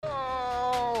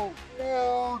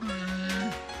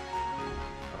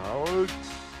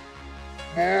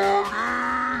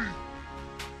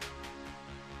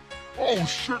no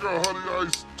sugar, honey,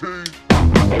 iced tea.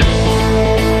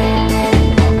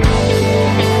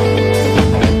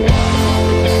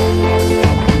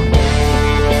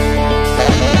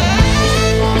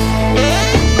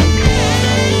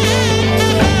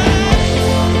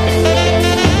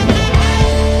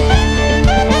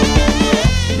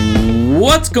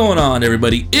 What's going on,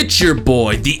 everybody? It's your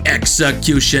boy, the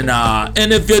Executioner.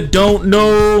 And if you don't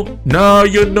know, now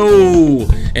you know.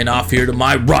 And off here to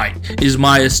my right is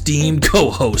my esteemed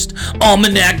co-host,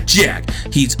 Almanac Jack.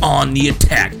 He's on the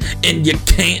attack, and you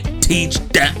can't teach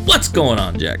that. What's going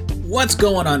on, Jack? What's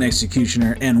going on,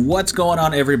 Executioner? And what's going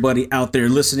on, everybody out there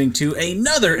listening to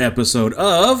another episode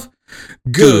of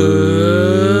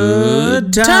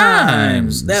Good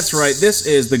Times. That's right. This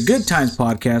is the Good Times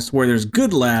podcast where there's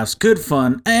good laughs, good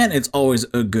fun, and it's always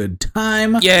a good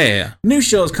time. Yeah. New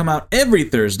shows come out every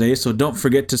Thursday, so don't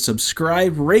forget to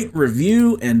subscribe, rate,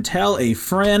 review, and tell a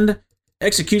friend.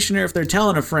 Executioner, if they're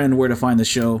telling a friend where to find the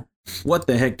show, what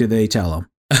the heck do they tell them?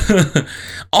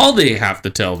 All they have to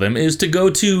tell them is to go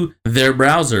to their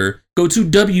browser, go to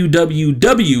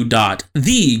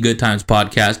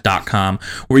www.thegoodtimespodcast.com,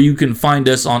 where you can find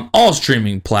us on all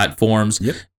streaming platforms.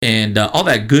 Yep. And all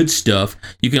that good stuff.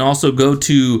 You can also go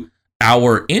to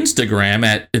our Instagram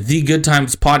at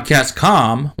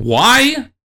thegoodtimespodcast.com.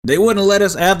 Why? They wouldn't let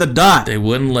us add the dot. They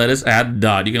wouldn't let us add the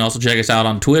dot. You can also check us out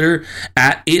on Twitter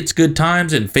at It's Good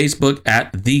Times and Facebook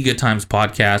at The Good Times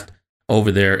Podcast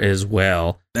over there as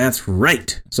well. That's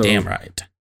right. So Damn right.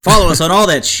 follow us on all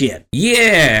that shit.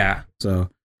 Yeah. So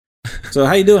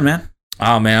how you doing, man?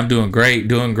 Oh, man, I'm doing great.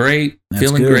 Feeling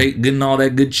good. great. Getting all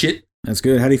that good shit. That's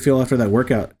good. How do you feel after that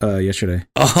workout yesterday?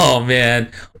 Oh, man.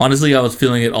 Honestly, I was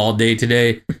feeling it all day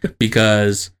today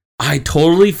because I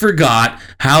totally forgot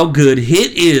how good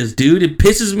HIIT is, dude. It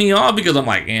pisses me off because I'm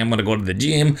like, hey, I'm going to go to the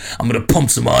gym. I'm going to pump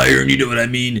some iron. You know what I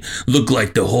mean? Look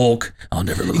like the Hulk. I'll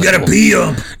never look like the Hulk. You gotta pee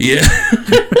 'em. Yeah.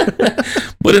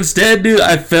 But instead, dude,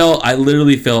 I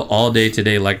literally felt all day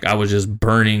today like I was just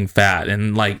burning fat.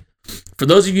 And like, for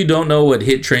those of you who don't know what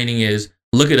HIIT training is,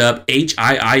 look it up.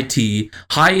 HIIT,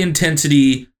 high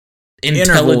intensity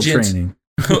intelligence training.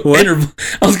 interval.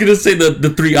 I was gonna say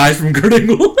the three I's from Kurt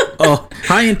Angle. Oh,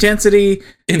 high intensity,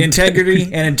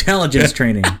 integrity, and intelligence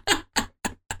training.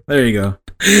 There you go.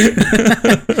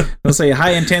 Let's say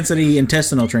high intensity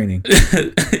intestinal training.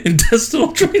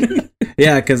 Intestinal training.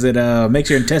 Yeah, because it makes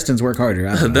your intestines work harder.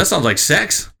 That sounds like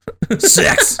sex.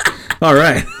 Sex. All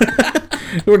right.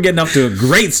 We're getting off to a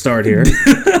great start here.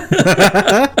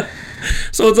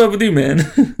 So what's up with you, man?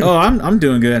 Oh, I'm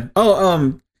doing good.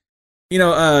 Oh,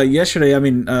 yesterday, I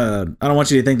mean, I don't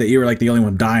want you to think that you were like the only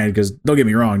one dying, because don't get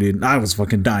me wrong, dude, I was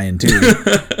fucking dying too.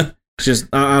 It's just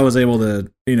I was able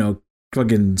to,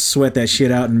 fucking sweat that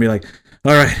shit out and be like,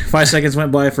 all right, 5 seconds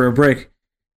went by for a break.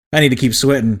 I need to keep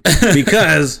sweating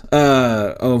because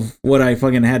of what I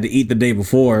fucking had to eat the day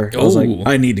before. I was like,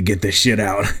 I need to get this shit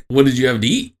out. What did you have to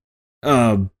eat?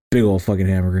 Big old fucking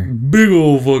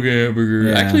hamburger.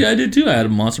 Yeah. Actually, I did too. I had a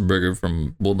monster burger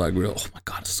from Bulldog Grill. Oh my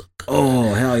god, it's so good.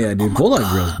 Oh hell yeah, dude! Bulldog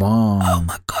Grill's bomb. Oh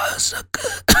my god, it's so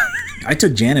good. I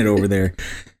took Janet over there,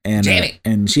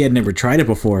 and she had never tried it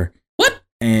before. What?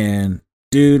 And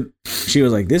dude, she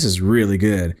was like, "This is really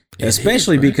good,"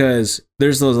 especially because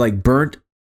there's those like burnt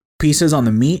pieces on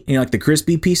the meat, like the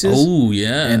crispy pieces. Oh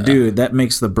yeah. And dude, that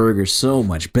makes the burger so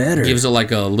much better. Gives it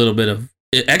like a little bit of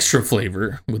extra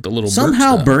flavor with the little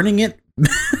somehow burning it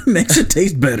makes it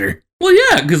taste better. Well,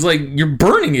 yeah, because like you're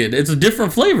burning it, it's a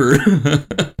different flavor.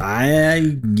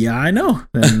 I know,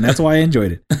 and that's why I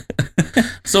enjoyed it.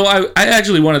 So I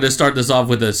actually wanted to start this off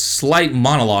with a slight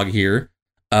monologue here.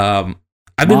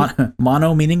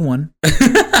 Mono meaning one,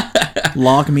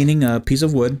 log meaning a piece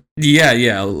of wood.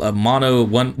 Yeah, a mono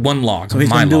one log. So he's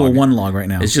gonna do a one log right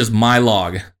now. It's just my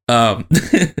log. So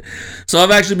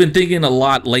I've actually been thinking a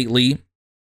lot lately.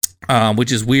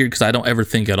 Which is weird because I don't ever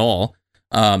think at all.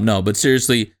 No, but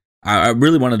seriously, I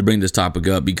really wanted to bring this topic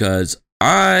up because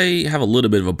I have a little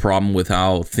bit of a problem with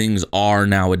how things are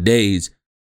nowadays,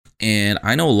 and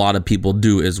I know a lot of people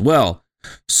do as well.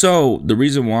 So the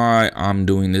reason why I'm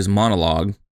doing this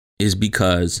monologue is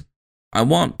because I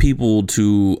want people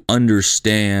to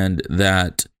understand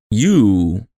that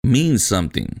you mean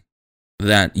something,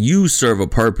 that you serve a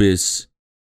purpose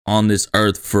on this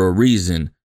earth for a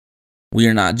reason. We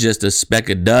are not just a speck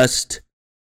of dust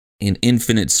in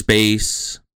infinite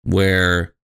space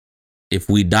where if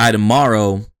we die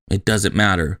tomorrow, it doesn't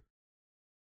matter.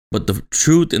 But the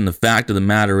truth and the fact of the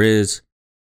matter is,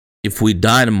 if we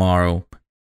die tomorrow,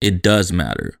 it does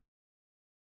matter.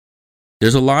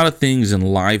 There's a lot of things in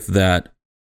life that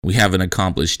we haven't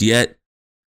accomplished yet.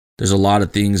 There's a lot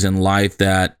of things in life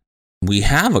that we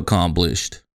have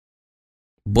accomplished.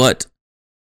 But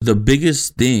the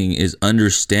biggest thing is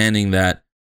understanding that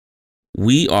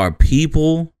we are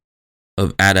people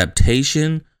of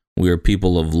adaptation, we are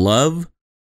people of love,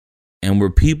 and we're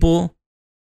people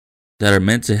that are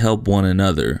meant to help one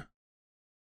another.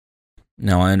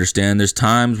 Now, I understand there's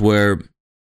times where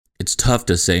it's tough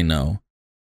to say no,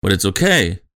 but it's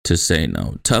okay to say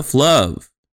no. Tough love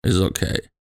is okay.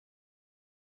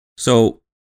 So,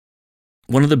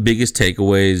 one of the biggest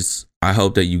takeaways I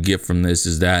hope that you get from this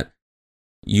is that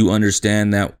you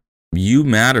understand that you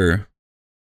matter.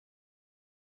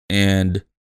 And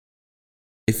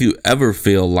if you ever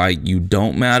feel like you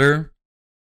don't matter,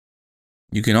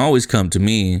 you can always come to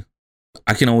me.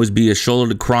 I can always be a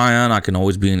shoulder to cry on. I can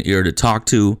always be an ear to talk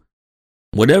to.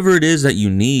 Whatever it is that you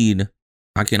need,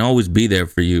 I can always be there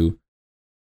for you.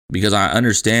 Because I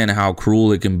understand how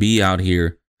cruel it can be out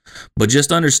here. But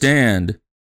just understand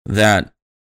that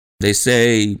they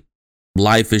say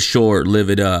life is short, live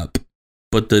it up.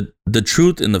 But the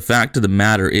truth and the fact of the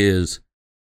matter is,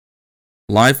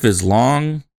 life is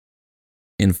long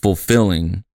and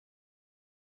fulfilling.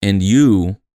 And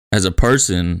you, as a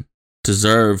person,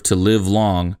 deserve to live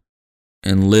long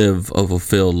and live a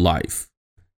fulfilled life.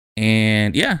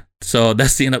 And yeah, so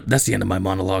that's the end of my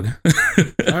monologue.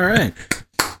 All right.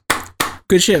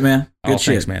 Good shit, man. Good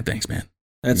shit. Thanks, man.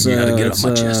 That's get it off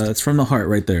my chest. It's from the heart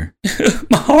right there.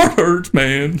 My heart hurts,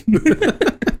 man.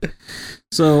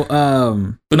 So,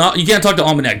 but no, you can't talk to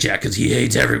Almanac Jack because he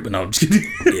hates everyone. No, I'm just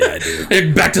kidding. Yeah, I do.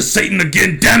 Hey, back to Satan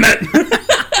again, damn it!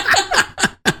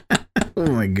 Oh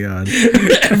my god.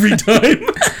 Every time.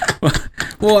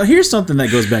 Well, here's something that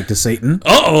goes back to Satan.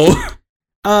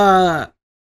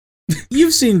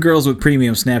 You've seen girls with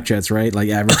premium Snapchats, right? Like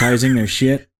advertising their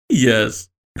shit. Yes.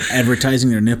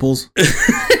 Advertising their nipples.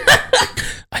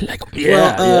 I like them.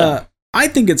 Yeah, well, I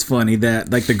think it's funny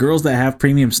that like the girls that have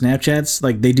premium Snapchats,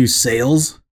 like they do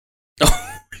sales.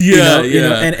 Oh, yeah.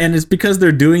 And it's because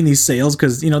they're doing these sales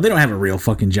because, they don't have a real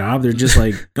fucking job. They're just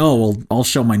like, oh, well, I'll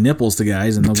show my nipples to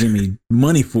guys and they'll give me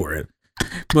money for it.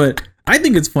 But I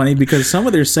think it's funny because some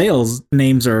of their sales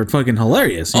names are fucking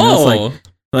hilarious. It's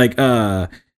like,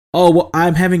 well,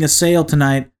 I'm having a sale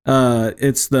tonight.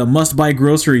 It's the must buy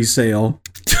groceries sale.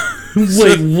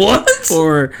 Wait, what?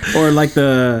 Or like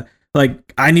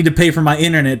I need to pay for my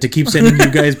internet to keep sending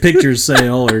you guys pictures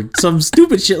sale or some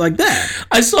stupid shit like that.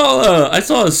 I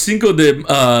saw a Cinco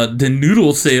de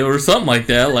Noodle sale or something like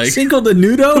that. Like Cinco de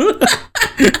Nudo?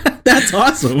 That's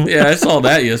awesome. Yeah, I saw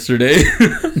that yesterday.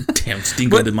 Damn,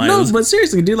 Cinco de Mayo. No, but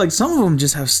seriously, dude, like some of them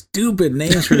just have stupid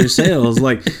names for their sales.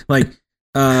 like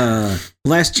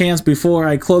last chance before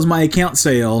I close my account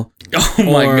sale. Oh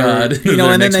my god.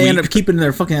 And then they end up keeping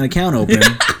their fucking account open.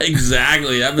 Yeah,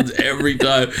 exactly. It happens every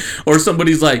time. Or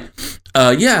somebody's like,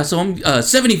 yeah, so I'm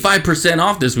 75%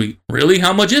 off this week. Really?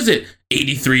 How much is it?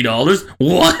 $83.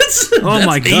 What? Oh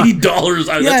my god. $80.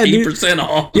 That's 80%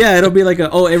 off. Yeah, it'll be like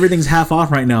everything's half off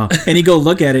right now. And you go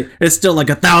look at it, it's still like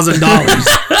 $1,000.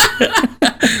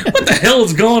 What the hell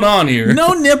is going on here?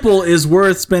 No nipple is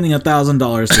worth spending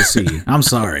 $1,000 to see. I'm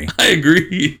sorry. I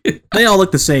agree. They all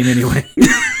look the same anyway.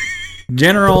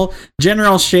 General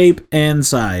shape and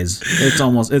size. It's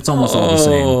almost all the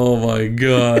same. Oh my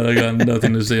god, I got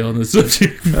nothing to say on this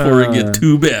subject before it get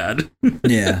too bad.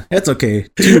 Yeah, it's okay.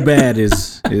 Too bad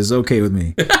is okay with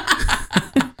me.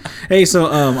 Hey, so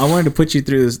I wanted to put you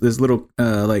through this little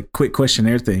like quick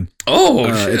questionnaire thing. Oh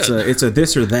shit. It's a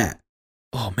this or that.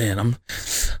 Oh man,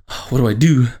 what do I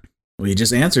do? Well, you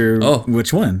just answer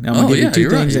which one. I'm gonna give you two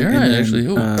things, and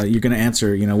then, you're gonna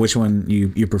answer, which one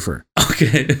you prefer.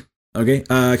 Okay.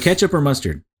 Ketchup or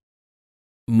mustard?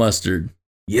 Mustard.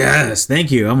 Yes,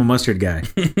 thank you. I'm a mustard guy.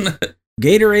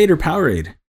 Gatorade or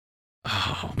Powerade?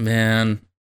 Oh man,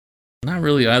 not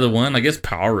really either one. I guess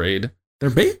Powerade.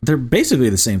 They're basically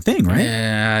the same thing, right?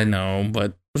 Yeah, I know,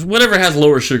 but whatever has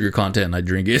lower sugar content, I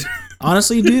drink it.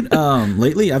 Honestly, dude,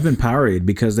 lately I've been Powerade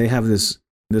because they have this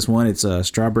one. It's a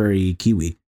strawberry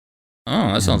kiwi.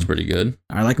 Oh, that sounds pretty good.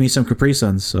 I like me some Capri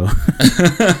Suns, so.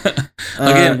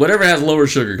 Again, whatever has lower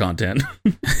sugar content.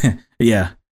 Yeah.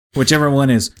 Whichever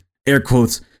one is, air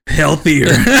quotes,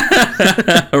 healthier.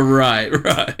 Right.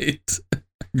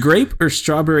 Grape or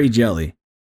strawberry jelly?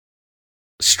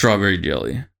 Strawberry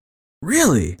jelly.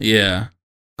 Really? Yeah.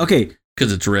 Okay.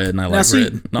 Because it's red and I like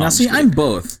red. No, I'm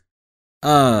both.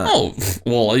 Oh,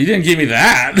 well, you didn't give me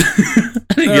that.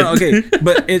 Okay,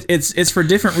 but it's for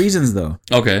different reasons though.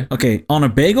 Okay. On a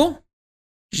bagel,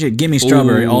 shit, give me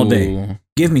strawberry all day.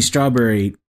 Give me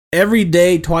strawberry every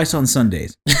day, twice on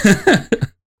Sundays.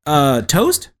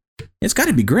 Toast, it's got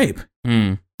to be grape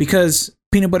because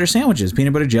peanut butter sandwiches,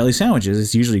 peanut butter jelly sandwiches.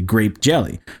 It's usually grape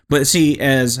jelly. But see,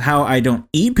 as how I don't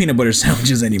eat peanut butter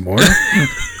sandwiches anymore.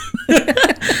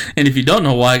 And if you don't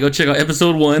know why, go check out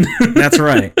episode 1. That's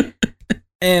right.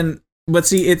 But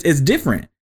see, it's different.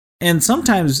 And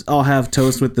sometimes I'll have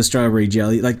toast with the strawberry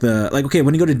jelly, like okay,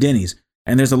 when you go to Denny's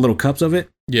and there's the little cups of it.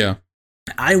 Yeah.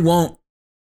 I won't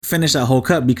finish that whole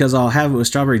cup because I'll have it with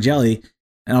strawberry jelly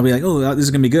and I'll be like, oh, this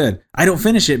is gonna be good. I don't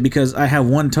finish it because I have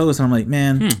one toast and I'm like,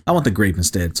 man, I want the grape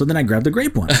instead. So then I grab the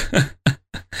grape one.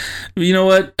 You know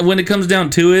what? When it comes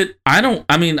down to it,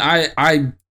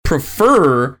 I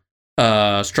prefer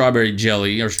strawberry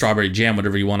jelly or strawberry jam,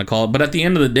 whatever you want to call it. But at the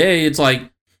end of the day, it's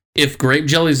like, if grape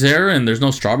jelly's there and there's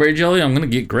no strawberry jelly, I'm gonna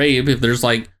get grape. If there's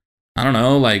like, I don't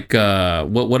know, like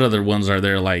what other ones are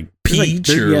there? Like peach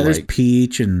there's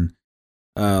peach and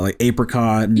like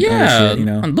apricot and other shit, you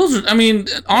know. And those are,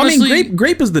 honestly,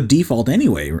 grape is the default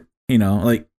anyway. You know,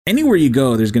 like anywhere you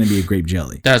go, there's gonna be a grape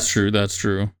jelly. That's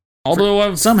true.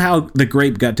 Although somehow the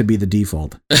grape got to be the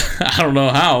default. I don't know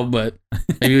how, but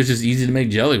maybe it was just easy to make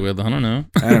jelly with. I don't know.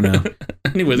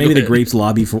 Anyways, maybe the grapes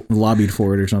lobbied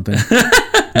for it or something.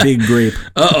 Big grape.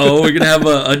 We're gonna have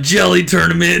a jelly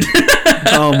tournament.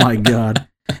 Oh my god.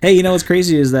 Hey, you know what's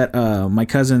crazy is that my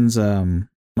cousin's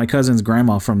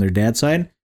grandma from their dad's side,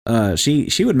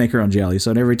 she would make her own jelly.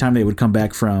 So every time they would come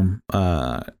back from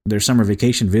their summer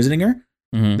vacation visiting her,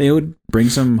 they would bring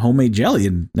some homemade jelly.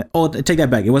 And take that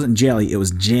back. It wasn't jelly. It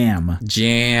was jam.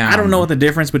 Jam. I don't know what the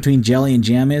difference between jelly and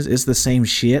jam is. It's the same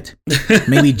shit.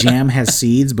 Maybe jam has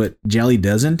seeds, but jelly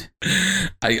doesn't.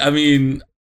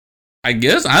 I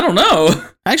guess. I don't know.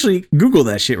 Actually, Google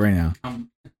that shit right now.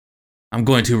 I'm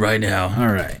going to right now.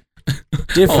 All right.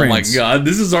 Difference. Oh my god,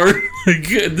 this is our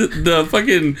the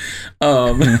fucking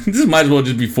this might as well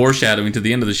just be foreshadowing to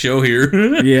the end of the show here.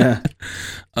 Yeah.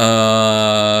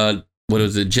 What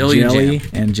was it? Jelly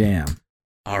and jam.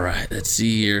 All right, let's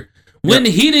see here. When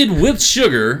heated with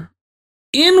sugar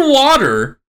in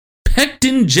water,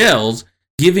 pectin gels,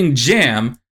 giving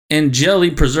jam and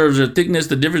jelly preserves their thickness.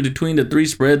 The difference between the three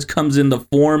spreads comes in the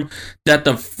form that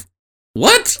the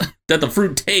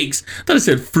fruit takes. I thought I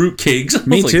said fruit cakes.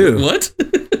 Me too. What?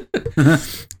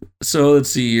 So let's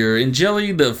see here. In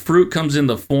jelly, the fruit comes in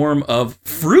the form of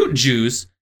fruit juice.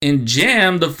 In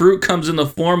jam, the fruit comes in the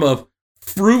form of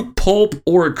fruit pulp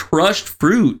or crushed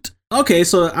fruit. Okay,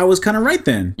 so I was kind of right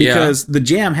then because the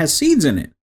jam has seeds in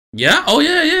it. Yeah. Oh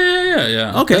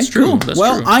yeah. Okay, that's true. Cool. That's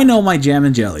well, true. I know my jam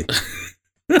and jelly.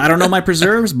 I don't know my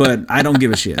preserves, but I don't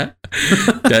give a shit.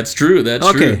 That's true. That's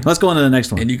true. Okay, let's go on to the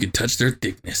next one. And you can touch their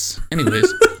thickness.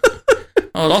 Anyways.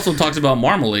 It also talks about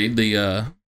marmalade.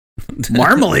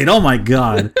 Marmalade? Oh my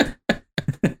god.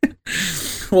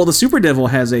 Well, the Super Devil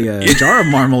has a jar of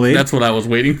marmalade. That's what I was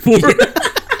waiting for.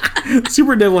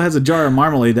 Super Devil has a jar of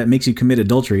marmalade that makes you commit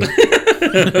adultery.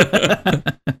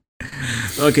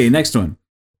 Okay, next one.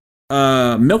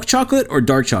 Milk chocolate or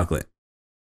dark chocolate?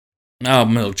 Oh,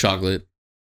 milk chocolate.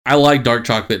 I like dark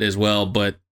chocolate as well,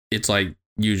 but it's like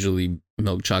usually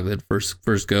milk chocolate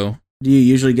first go. Do you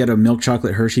usually get a milk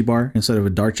chocolate Hershey bar instead of a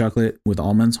dark chocolate with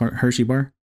almonds Hershey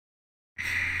bar?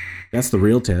 That's the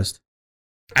real test.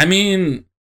 I mean,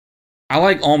 I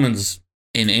like almonds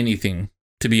in anything,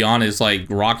 to be honest. Like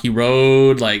Rocky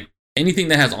Road, like anything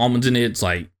that has almonds in it, it's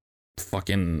like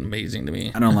fucking amazing to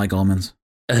me. I don't like almonds.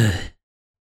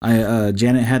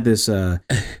 Janet had this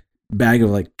bag of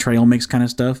like trail mix kind of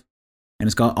stuff, and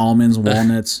it's got almonds,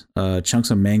 walnuts,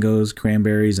 chunks of mangoes,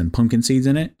 cranberries, and pumpkin seeds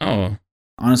in it. Oh,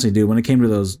 honestly, dude, when it came to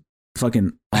those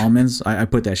fucking almonds, I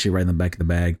put that shit right in the back of the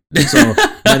bag. So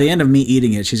by the end of me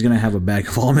eating it, she's gonna have a bag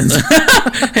of almonds.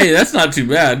 Hey, that's not too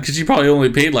bad because she probably only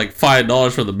paid like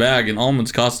 $5 for the bag, and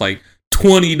almonds cost like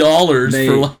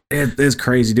 $20 It is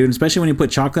crazy, dude. Especially when you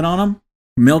put chocolate on them,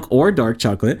 milk or dark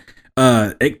chocolate.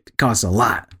 It costs a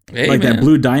lot. Hey, like man. That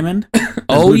Blue Diamond.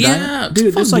 Oh yeah,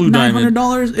 dude, it's like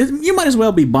 $900. You might as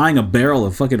well be buying a barrel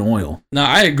of fucking oil. No,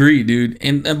 I agree, dude.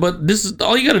 But this is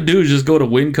all you got to do is just go to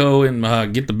Winco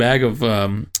and get the bag of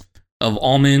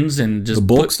almonds and just the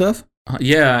bulk stuff.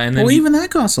 Yeah, and then even that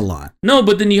costs a lot. No,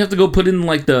 but then you have to go put in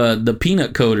like the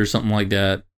peanut coat or something like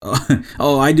that.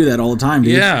 Oh, I do that all the time,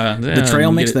 dude. Yeah, the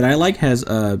trail mix that I like has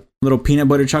little peanut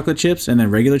butter chocolate chips and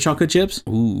then regular chocolate chips.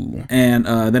 Ooh. And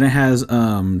then it has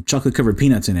chocolate covered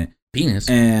peanuts in it. Penis.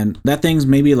 And that thing's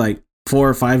maybe like $4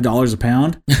 or $5 a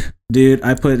pound. Dude,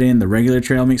 I put in the regular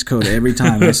trail mix code every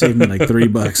time. It saved me like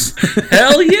 $3.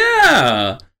 Hell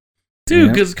yeah.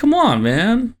 Dude, because come on,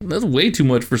 man. That's way too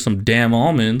much for some damn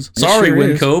almonds. Sorry, sure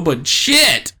Winco, but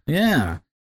shit. Yeah.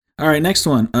 All right, next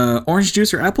one. Orange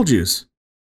juice or apple juice?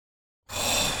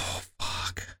 Oh,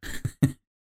 fuck.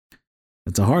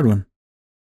 That's a hard one.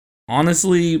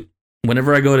 Honestly,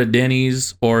 whenever I go to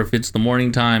Denny's or if it's the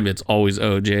morning time, it's always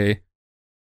OJ.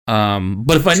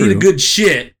 But if I need a good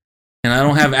shit and I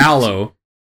don't have aloe,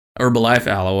 Herbalife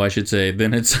aloe, I should say,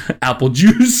 then it's apple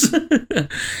juice.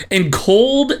 And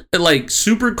cold, like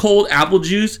super cold apple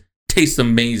juice tastes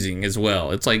amazing as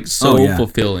well. It's like so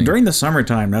fulfilling. During the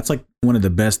summertime, that's like one of the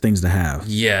best things to have.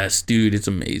 Yes, dude, it's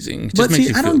amazing. It but just makes see,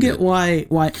 you I feel don't get good.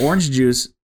 why orange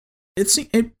juice.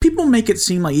 People make it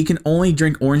seem like you can only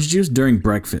drink orange juice during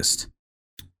breakfast.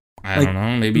 I don't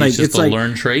know. Maybe it's just a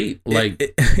learned trait. Like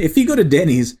if you go to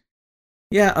Denny's,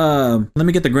 let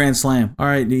me get the Grand Slam. All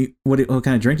right, what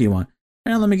kind of drink do you want?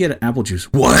 Let me get an apple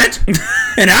juice. What?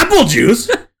 An apple juice?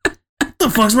 What the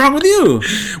fuck's wrong with you?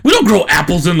 We don't grow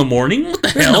apples in the morning. What the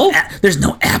hell? There's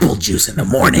no apple juice in the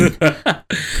morning.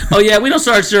 Oh yeah, we don't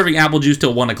start serving apple juice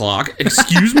till 1 o'clock.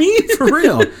 Excuse me? For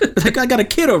real. Like I got a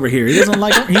kid over here. He doesn't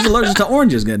like. He's allergic to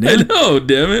oranges. Goddamn. I know,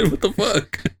 damn it. What the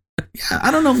fuck? Yeah, I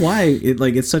don't know why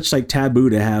it's such like taboo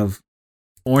to have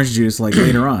orange juice like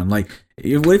later on. Like,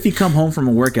 what if you come home from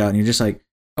a workout and you're just like,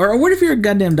 or what if you're a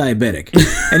goddamn diabetic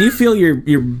and you feel your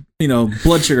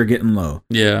blood sugar getting low?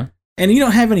 Yeah. And you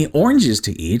don't have any oranges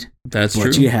to eat. That's true.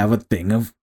 But you have a thing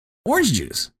of orange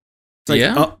juice. It's like,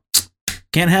 oh,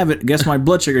 can't have it. Guess my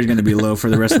blood sugar is going to be low for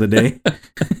the rest of the day.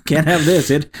 Can't have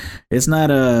this. It's not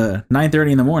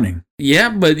 9:30 in the morning. Yeah,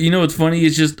 but you know what's funny?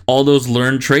 It's just all those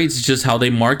learned traits. It's just how they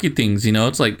market things. You know,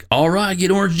 it's like, all right, get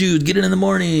orange juice, get it in the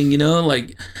morning. You know,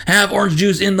 like have orange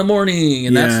juice in the morning,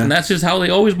 and that's just how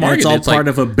they always market. And it's all part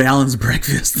of a balanced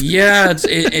breakfast. Yeah,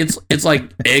 it's like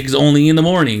eggs only in the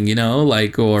morning. You know,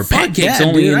 like or pancakes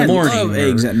only in the morning. I love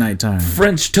eggs at nighttime.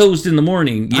 French toast in the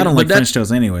morning. I don't like French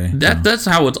toast anyway. That's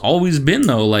how it's always been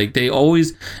though. Like they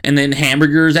always, and then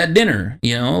hamburgers at dinner.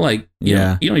 You know, like you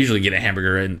know, you don't usually get a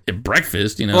hamburger at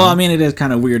breakfast. You know. Well, I mean, it is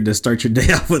kind of weird to start your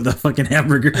day off with a fucking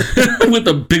hamburger with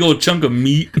a big old chunk of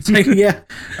meat. It's like,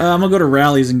 I'm gonna go to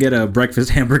Rally's and get a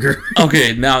breakfast hamburger.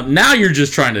 Okay, now you're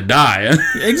just trying to die.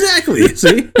 Exactly.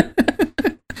 See.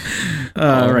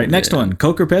 All right, next one: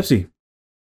 Coke or Pepsi?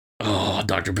 Oh,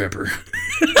 Dr. Pepper.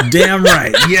 Damn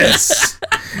right. Yes.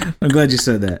 I'm glad you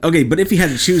said that. Okay, but if you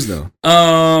had to choose though,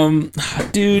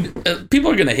 dude, people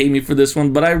are gonna hate me for this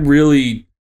one, but I really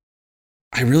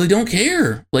don't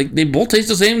care. Like they both taste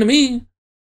the same to me.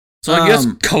 So I guess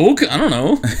Coke. I don't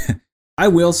know. I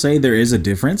will say there is a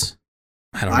difference.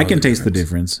 I can taste the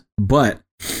difference, but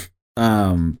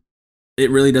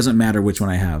it really doesn't matter which one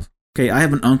I have. Okay, I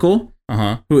have an uncle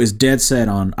who is dead set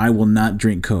on I will not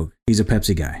drink Coke. He's a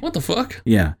Pepsi guy. What the fuck?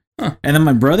 Yeah. Huh. And then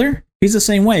my brother, he's the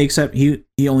same way, except he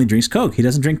only drinks Coke. He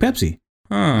doesn't drink Pepsi.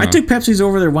 I took Pepsi's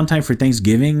over there one time for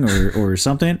Thanksgiving or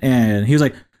something, and he was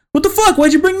like, "What the fuck?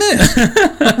 Why'd you bring this?"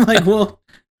 I'm like, "Well,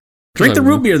 drink the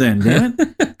root beer then, damn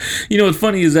it." You know what's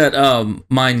funny is that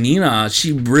my Nina,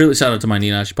 she really, shout out to my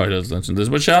Nina, she probably doesn't listen to this,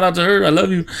 but shout out to her, I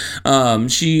love you.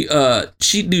 She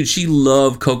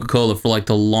loved Coca-Cola for like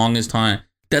the longest time.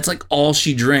 That's like all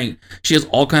she drank. She has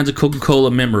all kinds of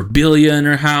Coca-Cola memorabilia in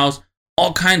her house,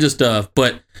 all kinds of stuff.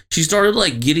 But she started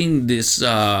like getting this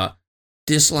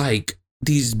like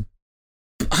these,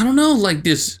 I don't know, like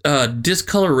this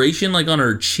discoloration like on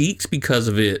her cheeks because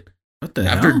of it. What the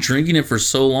After hell? drinking it for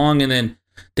so long, and then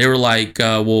they were like,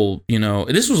 well, you know,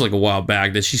 this was like a while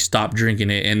back that she stopped drinking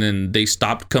it, and then they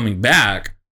stopped coming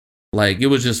back. Like, it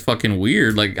was just fucking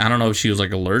weird. Like, I don't know if she was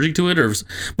like allergic to it or,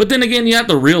 but then again, you have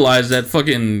to realize that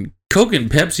fucking Coke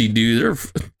and Pepsi, dude,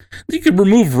 you could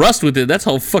remove rust with it. That's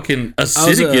how fucking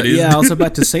acidic it is. Yeah, I was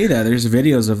about to say that. There's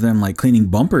videos of them like cleaning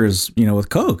bumpers, you know, with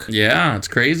Coke. Yeah, it's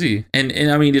crazy. And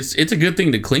I mean, it's a good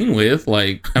thing to clean with.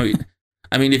 Like,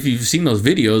 I mean, if you've seen those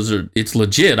videos, it's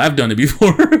legit. I've done it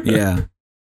before. Yeah.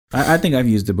 I think I've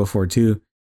used it before too.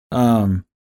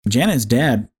 Janet's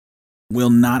dad will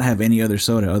not have any other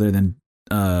soda other than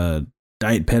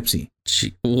Diet Pepsi.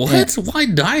 What? Why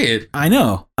diet? I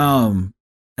know. And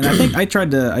I think I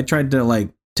tried to like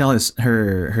tell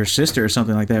her sister or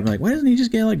something like that. I'm like, why doesn't he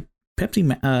just get like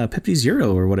Pepsi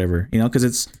Zero or whatever? You know, because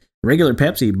it's regular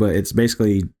Pepsi, but it's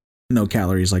basically no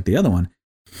calories like the other one.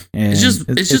 And it's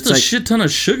just a shit ton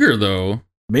of sugar though.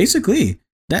 Basically,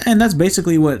 that's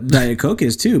basically what Diet Coke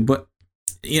is too. But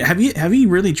have you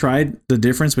really tried the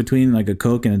difference between like a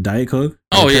Coke and a Diet Coke?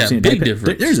 Oh yeah, big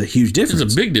difference. There's a huge difference.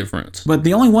 There's a big difference. But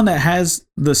the only one that has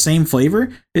the same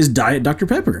flavor is Diet Dr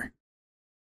Pepper.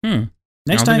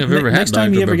 Next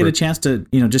time you ever get a chance to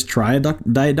just try a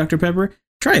Diet Dr Pepper,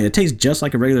 try it. It tastes just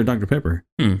like a regular Dr Pepper.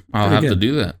 I'll have to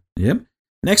do that. Yep.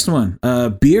 Next one,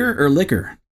 beer or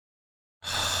liquor?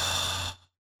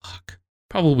 Fuck.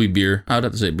 Probably beer. I would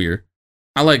have to say beer.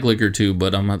 I like liquor too,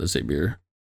 but I'm going to have to say beer.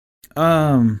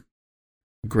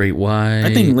 Great White.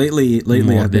 I think lately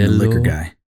I've been a liquor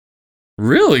guy.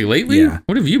 Really? Lately? Yeah.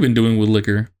 What have you been doing with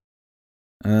liquor?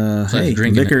 Hey,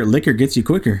 drinking liquor gets you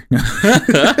quicker. You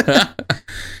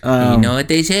know what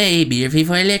they say, beer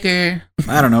before liquor.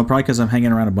 I don't know, probably because I'm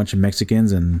hanging around a bunch of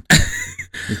Mexicans and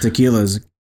the tequila's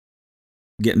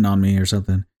getting on me or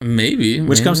something. Maybe.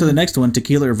 Which comes to the next one,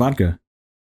 tequila or vodka?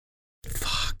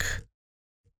 Fuck.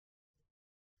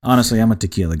 Honestly, I'm a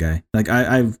tequila guy. Like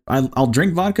I'll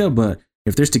drink vodka, but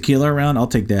if there's tequila around, I'll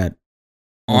take that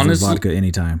over vodka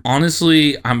anytime.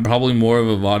 Honestly, I'm probably more of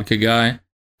a vodka guy.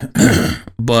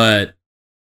 But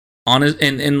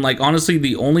honestly,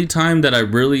 the only time that I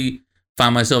really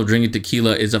find myself drinking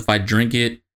tequila is if I drink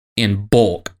it in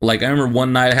bulk. Like I remember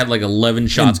one night I had like 11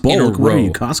 shots in a row. What are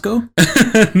you,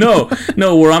 Costco?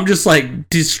 no, where I'm just like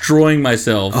destroying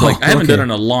myself. Like I haven't done it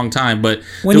in a long time, but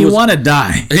when you want to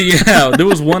die. Yeah, there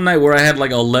was one night where I had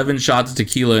like 11 shots of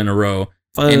tequila in a row.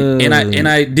 And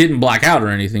I didn't black out or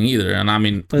anything either. And I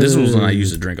mean, this was when I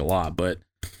used to drink a lot, but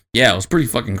yeah, it was pretty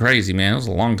fucking crazy, man. It was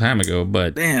a long time ago,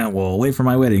 but damn. Well, wait for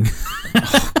my wedding.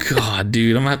 Oh god,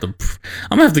 dude, I'm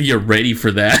gonna have to get ready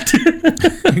for that.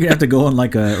 You're gonna have to go on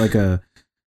like a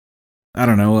I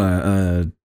don't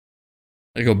know,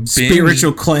 like a binge.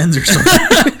 Spiritual cleanse or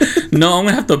something. No, I'm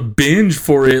gonna have to binge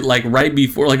for it, like right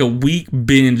before, like a week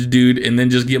binge, dude, and then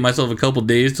just give myself a couple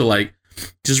days to like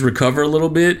just recover a little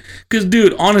bit. Because,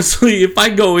 dude, honestly, if I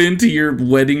go into your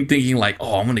wedding thinking like,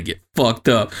 oh, I'm gonna get fucked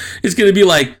up, it's gonna be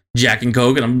like Jack and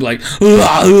Coke, and I'm like,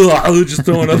 just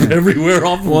throwing up everywhere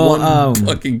off one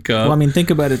fucking cup. Well, I mean, think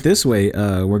about it this way: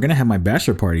 we're gonna have my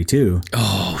bachelor party too.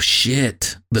 Oh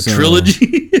shit, the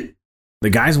trilogy. The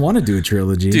guys want to do a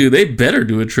trilogy, dude. They better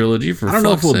do a trilogy for. I don't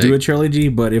know if we'll do a trilogy,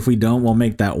 but if we don't, we'll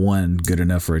make that one good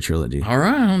enough for a trilogy. All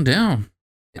right, I'm down.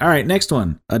 All right, next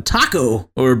one: a taco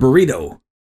or a burrito.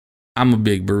 I'm a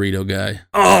big burrito guy.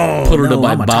 Oh, put it in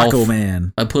my I'm a mouth. taco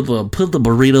man. I put the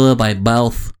burrito in my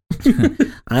mouth.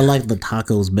 I like the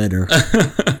tacos better.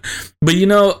 But you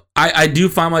know, I do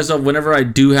find myself whenever I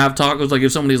do have tacos, like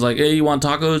if somebody's like, "Hey, you want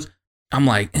tacos?" I'm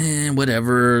like,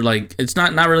 whatever. Like it's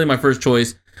not really my first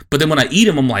choice. But then when I eat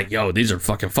them, I'm like, yo, these are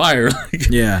fucking fire. Like,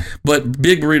 yeah. But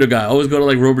big burrito guy. I always go to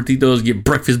like Robertito's, get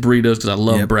breakfast burritos because I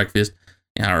love breakfast.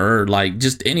 Or like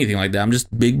just anything like that. I'm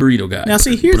just big burrito guy. Now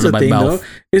see, here's the thing though,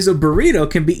 is a burrito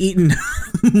can be eaten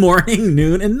morning,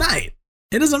 noon, and night.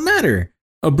 It doesn't matter.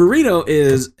 A burrito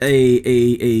is a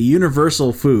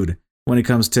universal food when it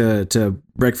comes to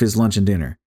breakfast, lunch, and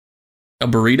dinner. A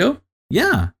burrito?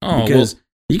 Yeah. Oh, because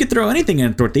you could throw anything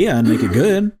in a tortilla and make it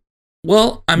good.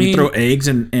 Well, I mean, you throw eggs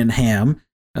and ham.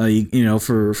 You know,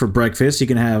 for breakfast, you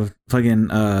can have fucking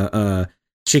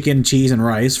chicken, cheese, and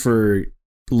rice for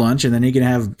lunch, and then you can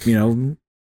have, you know,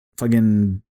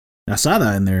 fucking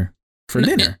asada in there for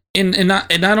dinner. And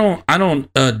I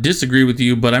don't disagree with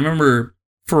you, but I remember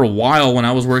for a while when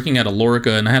I was working at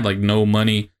Alorica and I had like no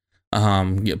money.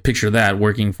 Picture that,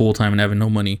 working full time and having no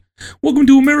money. Welcome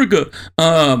to America.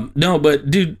 No, but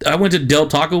dude, I went to Del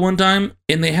Taco one time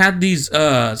and they had these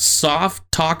soft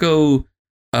taco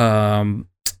egg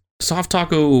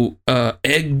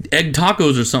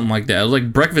tacos or something like that. It was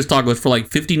like breakfast tacos for like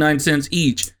 59 cents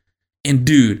each. And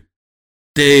dude,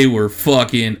 they were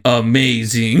fucking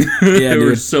amazing. They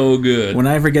were so good. When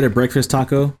I ever get a breakfast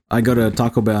taco, I go to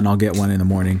Taco Bell and I'll get one in the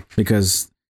morning because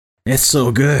it's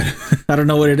so good. I don't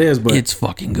know what it is, but it's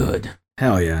fucking good.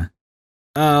 Hell yeah.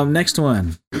 Next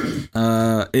one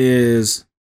is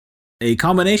a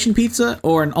combination pizza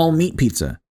or an all meat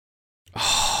pizza.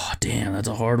 Oh, damn, that's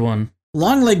a hard one.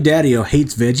 Long Leg Daddy-O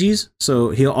hates veggies,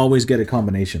 so he'll always get a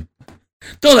combination.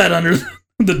 Throw that under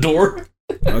the door.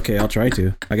 Okay, I'll try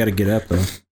to. I got to get up though.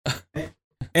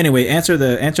 Anyway, answer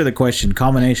the question: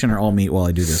 combination or all meat? While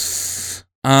I do this.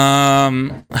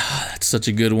 That's such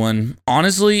a good one.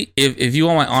 Honestly, if you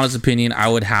want my honest opinion, I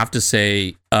would have to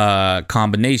say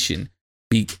combination.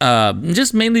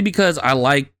 Just mainly because I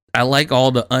like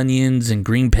all the onions and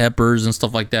green peppers and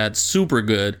stuff like that. Super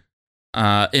good.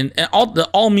 And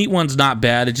all meat one's not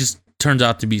bad. It just turns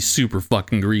out to be super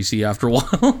fucking greasy after a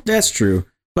while. That's true.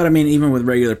 But I mean, even with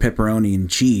regular pepperoni and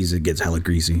cheese, it gets hella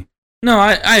greasy. No,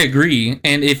 I agree.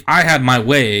 And if I had my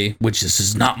way, which this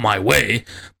is not my way,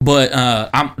 but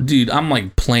I'm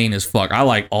like plain as fuck. I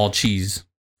like all cheese.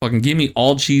 Fucking give me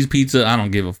all cheese pizza. I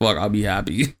don't give a fuck. I'll be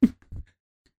happy.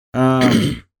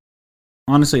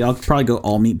 Honestly, I'll probably go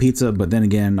all meat pizza, but then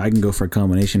again, I can go for a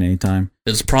combination anytime.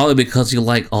 It's probably because you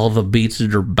like all the beats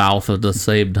in your mouth at the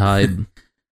same time.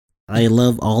 I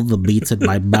love all the beats in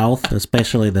my mouth,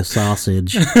 especially the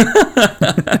sausage.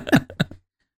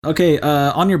 Okay,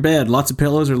 on your bed, lots of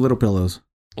pillows or little pillows?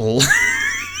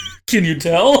 Can you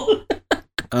tell?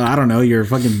 I don't know. Your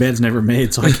fucking bed's never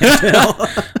made, so I can't tell.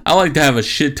 I like to have a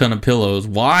shit ton of pillows.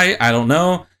 Why? I don't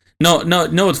know. No.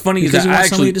 What's funny Because is you that want I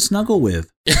somebody actually. to snuggle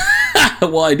with.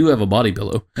 Well, I do have a body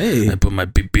pillow. Hey, I put my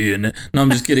pee in it. No,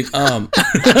 I'm just kidding.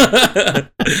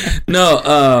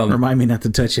 remind me not to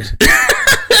touch it.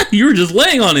 You were just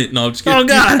laying on it. No, I'm just kidding. Oh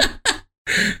God.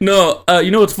 No,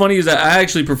 you know what's funny is that I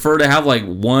actually prefer to have like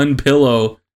one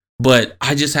pillow, but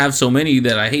I just have so many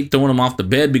that I hate throwing them off the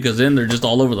bed because then they're just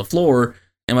all over the floor,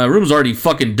 and my room's already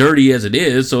fucking dirty as it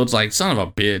is. So it's like, son of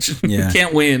a bitch, Yeah.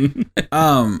 can't win.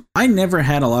 I never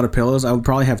had a lot of pillows. I would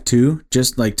probably have two,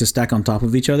 just like to stack on top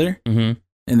of each other, Mm-hmm.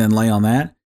 and then lay on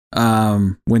that.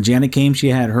 When Janet came, she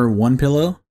had her one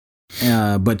pillow.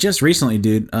 But just recently,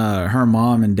 dude, her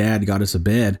mom and dad got us a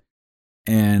bed,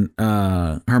 and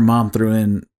her mom threw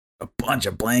in a bunch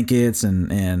of blankets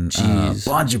and a Jeez.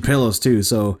 bunch of pillows too.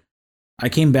 So I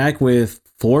came back with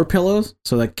 4 pillows,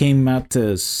 so that came out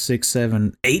to 6,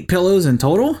 7, 8 pillows in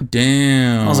total.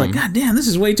 Damn. I was like, God damn, this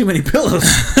is way too many pillows.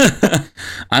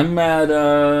 I'm at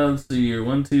let's see here,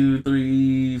 1, 2,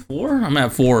 3, 4. I'm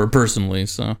at 4 personally,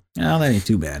 so Oh, that ain't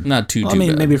too bad. not too I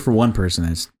mean, bad. maybe for one person,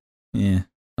 that's yeah.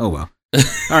 Oh well.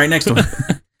 All right, next one.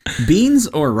 Beans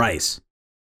or rice?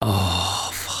 Oh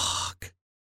fuck.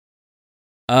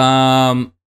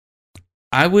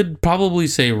 I would probably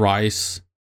say rice,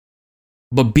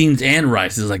 but beans and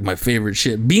rice is like my favorite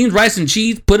shit. Beans, rice, and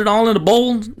cheese. Put it all in a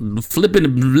bowl, flip it,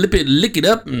 lick it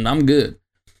up, and I'm good.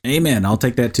 Amen. I'll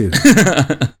take that too.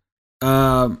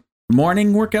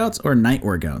 Morning workouts or night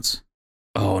workouts?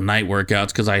 Oh, night workouts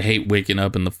because I hate waking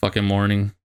up in the fucking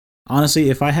morning. Honestly,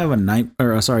 if I have a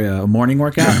morning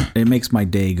workout, it makes my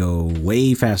day go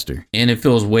way faster. And it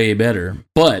feels way better.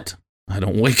 But I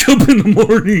don't wake up in the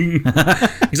morning.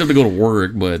 Except to go to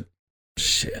work, but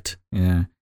shit. Yeah.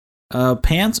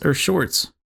 Pants or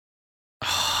shorts?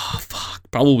 Oh, fuck.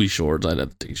 Probably shorts. I'd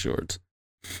have to take shorts.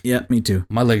 Yeah, me too.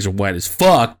 My legs are white as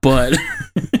fuck, but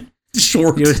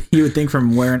shorts. You would think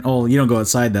from wearing. Oh, you don't go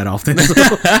outside that often.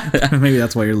 So maybe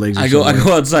that's why your legs are I so go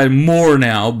white. outside more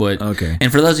now, but Okay.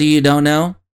 and for those of you who don't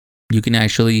know, you can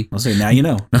actually I'll say now you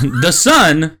know. the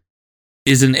sun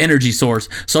is an energy source.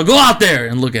 So go out there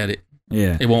and look at it.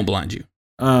 Yeah. It won't blind you.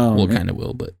 Well, Okay. kind of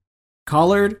will, but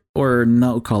Collared or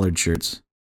no collared shirts?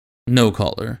 no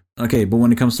collar. Okay, but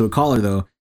when it comes to a collar though,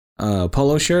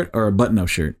 polo shirt or a button-up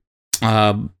shirt?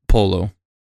 Polo.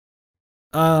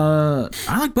 I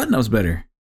like button-ups better.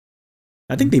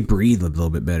 I think they breathe a little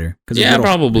bit better. Yeah,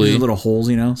 probably. There's little holes,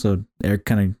 so air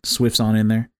kind of swifts on in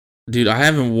there. Dude, I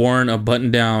haven't worn a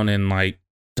button down in like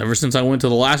ever since I went to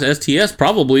the last STS,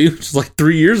 probably, which is like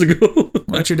 3 years ago.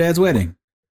 What's your dad's wedding?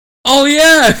 Oh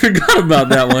yeah, I forgot about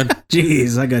that one.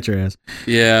 Jeez, I got your ass.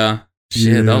 Yeah.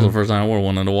 Shit, that was the first time I wore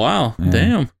one in a while. Yeah.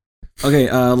 Damn.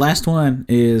 Okay, last one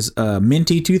is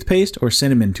minty toothpaste or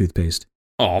cinnamon toothpaste?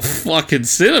 Oh, fucking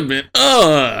cinnamon.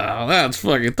 Ugh, that's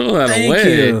fucking, throw that Thank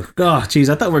away. you. Oh, jeez,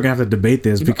 I thought we were going to have to debate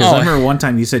this because Oh. I remember one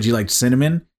time you said you liked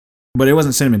cinnamon, but it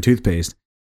wasn't cinnamon toothpaste.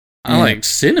 I like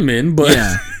cinnamon, but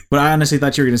Yeah, but I honestly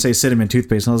thought you were going to say cinnamon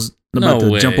toothpaste. I was about No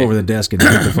to way. jump over the desk and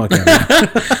get the fuck out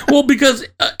of it. well, because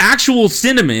actual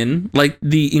cinnamon, like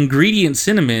the ingredient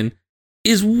cinnamon,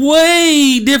 is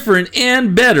way different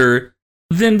and better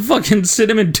than fucking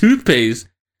cinnamon toothpaste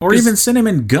Or even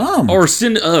cinnamon gum. or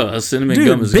cinnamon Dude,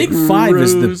 gum is Big Five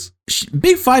is gross.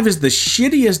 Big Five is the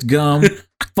shittiest gum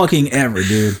fucking ever,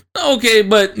 dude. Okay,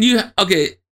 but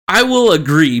I will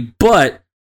agree, but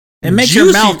It makes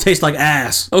your mouth taste like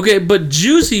ass. okay, but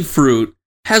Juicy Fruit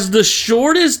has the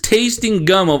shortest tasting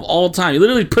gum of all time. You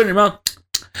literally put it in your mouth.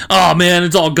 Oh man,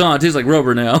 it's all gone. It tastes like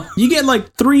rubber now. You get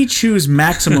like 3 chews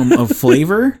maximum of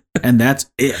flavor, and that's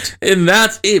it. And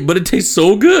that's it. But it tastes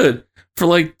so good for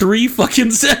like 3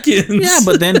 fucking seconds. Yeah,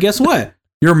 but then guess what?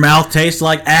 Your mouth tastes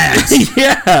like ass.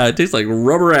 yeah, it tastes like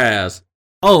rubber ass.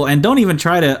 Oh, and don't even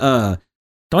try to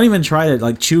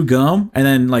like chew gum and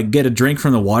then like get a drink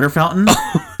from the water fountain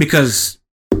because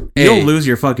Hey. you'll lose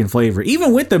your fucking flavor,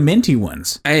 even with the minty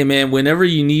ones. Hey man, whenever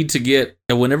you need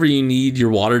your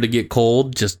water to get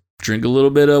cold, just drink a little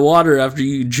bit of water after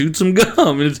you chewed some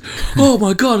gum, and it's oh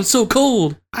my god, it's so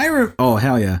cold. Oh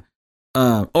hell yeah.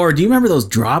 Or do you remember those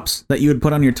drops that you would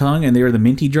put on your tongue and they were the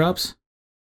minty drops?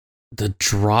 The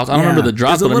drops. I don't remember the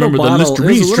drops, There's but I remember the Listerine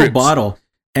There's a little strips. bottle,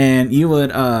 and you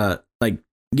would like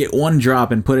get one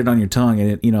drop and put it on your tongue,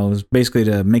 and it it was basically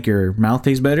to make your mouth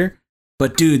taste better.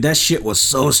 But dude, that shit was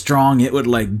so strong it would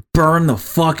like burn the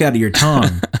fuck out of your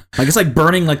tongue. Like it's like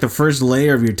burning like the first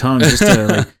layer of your tongue just to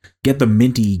like get the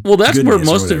minty. Well, that's where goodness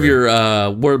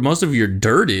or most of your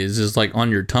dirt is like on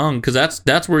your tongue, because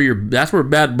that's where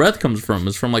bad breath comes from.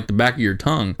 Is from like the back of your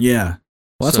tongue. Yeah.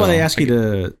 Well, that's why they ask you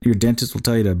to. Your dentist will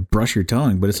tell you to brush your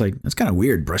tongue, but it's like it's kind of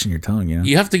weird brushing your tongue. You know,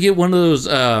 you have to get one of those.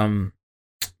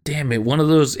 One of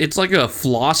those. It's like a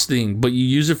floss thing, but you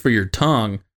use it for your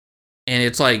tongue, and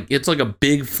it's like a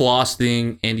big floss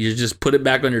thing, and you just put it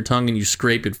back on your tongue and you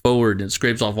scrape it forward, and it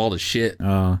scrapes off all the shit. You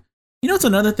know, it's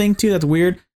another thing too that's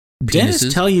weird.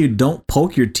 Dentists tell you don't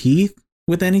poke your teeth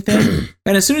with anything,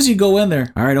 and as soon as you go in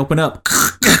there, all right, open up.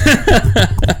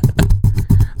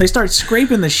 They start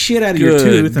scraping the shit out of your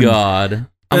tooth. Good God.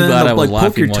 I'm glad I was laughing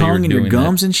poke your while tongue you were and your doing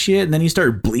gums that. and shit, and then you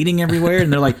start bleeding everywhere,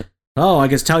 and they're like, oh, I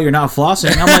guess tell you're not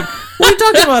flossing. I'm like, what are you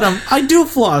talking about? I do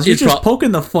floss. You're just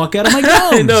poking the fuck out of my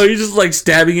gums. No, he's just like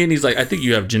stabbing it, and he's like, I think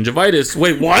you have gingivitis.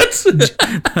 Wait, what?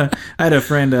 I had a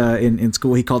friend in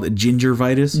school, he called it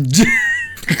gingivitis.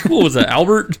 What was that,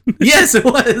 Albert? Yes, it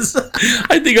was.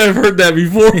 I think I've heard that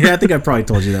before. Yeah, I think I probably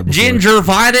told you that before.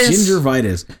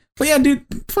 Gingivitis. But yeah, dude,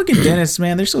 fucking dentists,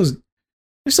 man, they're so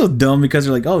dumb because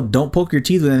they're like, oh, don't poke your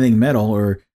teeth with anything metal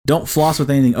or don't floss with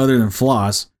anything other than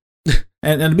floss.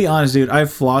 and to be honest, dude, I've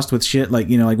flossed with shit like,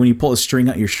 you know, like when you pull a string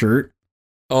out your shirt.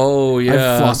 Oh yeah,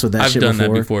 I've flossed with that shit before. I've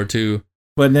done that before too.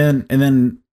 But then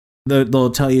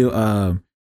they'll tell you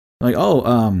like,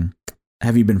 oh,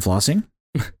 have you been flossing?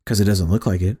 Because it doesn't look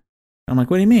like it. I'm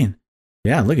like, what do you mean?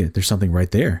 Yeah, look at it. There's something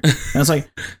right there. And I was like,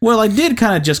 well, I did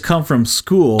kind of just come from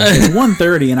school. It's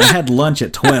 1:30 and I had lunch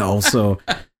at 12, so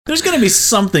there's going to be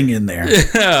something in there.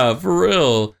 Yeah, for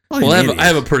real. Well, I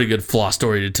have a pretty good floss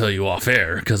story to tell you off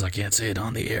air because I can't say it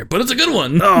on the air, but it's a good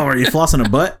one. Oh, are you flossing a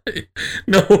butt?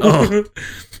 No. Oh.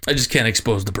 I just can't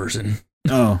expose the person.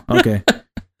 Oh, okay.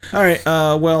 All right.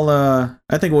 I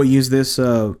think we'll use this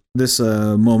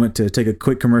moment to take a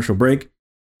quick commercial break.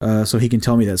 So he can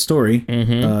tell me that story.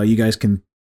 Mm-hmm. You guys can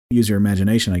use your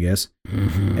imagination, I guess.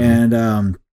 Mm-hmm. And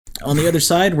on the other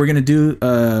side, we're going to do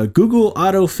Google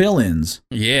auto fill-ins.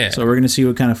 Yeah. So we're going to see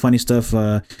what kind of funny stuff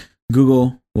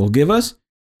Google will give us.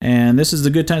 And this is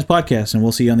the Good Times Podcast, and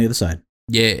we'll see you on the other side.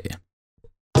 Yeah.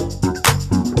 From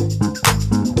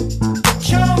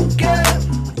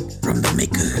the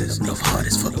makers of Hard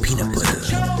as Fuck Peanut Butter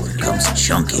comes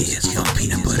Chunky as Fuck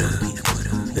Peanut Butter.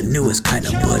 The newest kind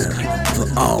of butter for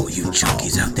all you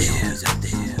chunkies out there.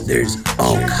 There's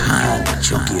all kind of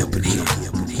chunky up in here.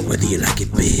 Whether you like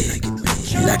it big,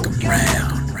 you like them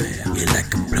round, you like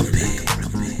them plumpy,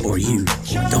 or you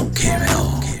don't care at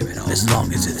all. As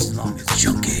long as it's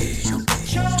chunky.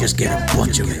 Just get a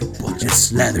bunch of it and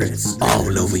slather it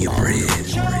all over your bread.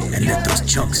 And let those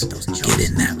chunks get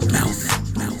in that mouth.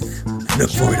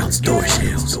 Look for it on store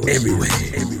shelves everywhere.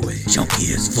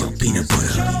 Chunky as fuck peanut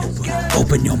butter.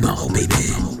 Open your mouth, baby,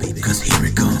 cause here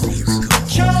it comes.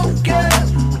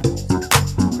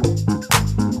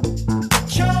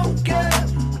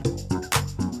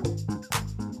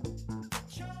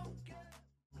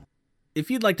 If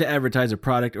you'd like to advertise a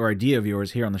product or idea of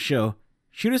yours here on the show,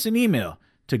 shoot us an email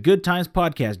to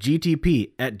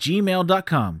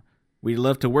goodtimespodcastgtp@gmail.com. We'd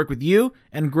love to work with you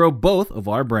and grow both of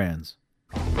our brands.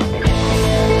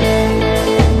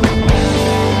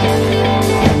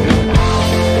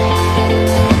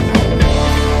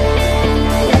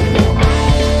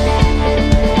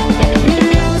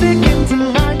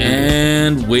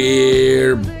 And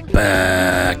we're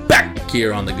back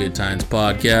here on the Good Times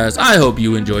Podcast. I hope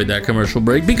you enjoyed that commercial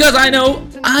break because I know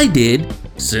I did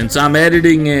since I'm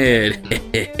editing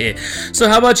it. So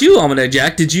how about you, Almanac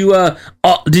Jack? Did you son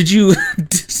of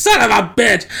a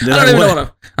bitch?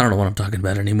 I don't know what I'm talking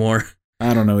about anymore.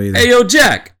 I don't know either. Hey, yo,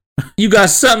 Jack, you got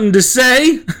something to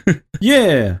say?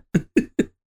 Yeah.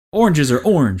 Oranges are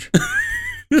orange.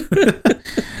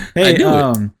 Hey,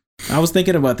 I was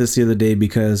thinking about this the other day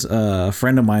because a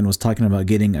friend of mine was talking about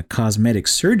getting a cosmetic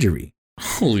surgery.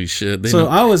 Holy shit. So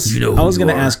I was going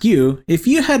to ask you, if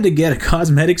you had to get a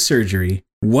cosmetic surgery,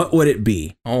 what would it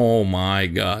be? Oh my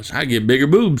gosh. I get bigger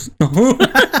boobs.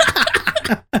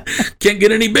 Can't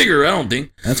get any bigger, I don't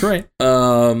think. That's right.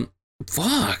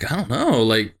 Fuck, I don't know.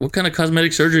 Like, what kind of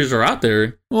cosmetic surgeries are out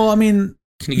there? Well, I mean,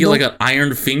 can you get like an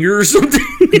iron finger or something?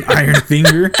 An iron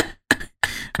finger?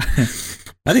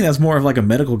 I think that's more of like a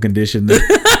medical condition.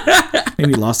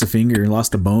 Maybe lost a finger,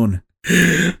 lost a bone.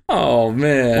 Oh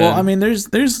man. Well, I mean,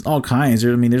 there's all kinds.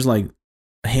 There's like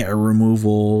hair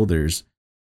removal. There's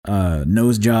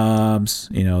nose jobs.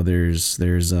 You know, there's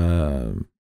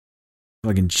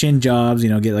fucking chin jobs. You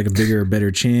know, get like a bigger,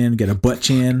 better chin. Get a butt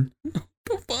chin. What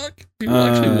the fuck? People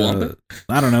actually want that?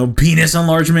 I don't know. Penis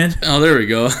enlargement. Oh, there we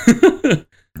go.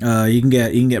 You can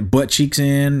get butt cheeks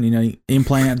in. You know,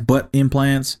 butt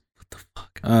implants. What the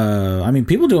fuck? I mean,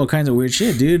 people do all kinds of weird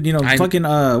shit, dude. You know,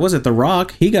 was it The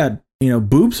Rock? He got,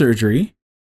 boob surgery.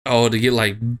 Oh, to get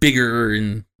like bigger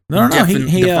and No.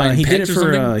 He defining did it pecs or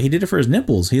for something? he did it for his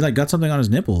nipples. He like got something on his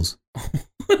nipples.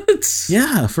 What?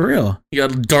 Yeah, for real. You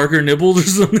got darker nipples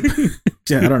or something?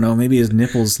 Yeah, I don't know. Maybe his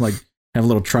nipples like have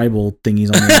little tribal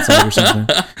thingies on the inside or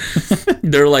something.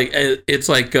 They're like, it's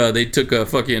like they took a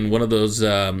fucking one of those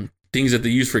things that they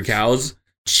use for cows.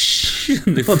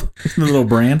 The little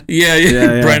brand.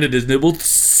 Yeah. Branded his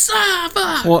nipples.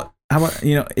 Well, how about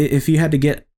if you had to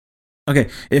get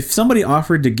if somebody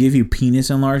offered to give you penis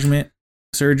enlargement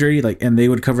surgery, like, and they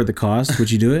would cover the cost,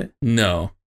 would you do it?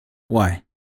 No. Why?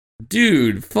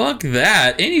 Dude, fuck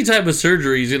that. Any type of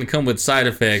surgery is gonna come with side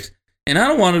effects. And I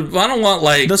don't want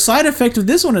like the side effect of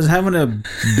this one is having a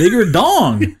bigger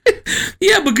dong.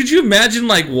 Yeah, but could you imagine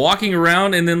like walking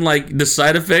around and then like the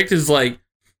side effect is like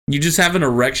you just have an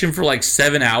erection for like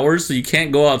 7 hours, so you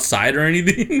can't go outside or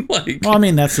anything? Like, well, I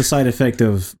mean, that's the side effect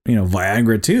of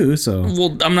Viagra too. So,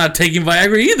 well, I'm not taking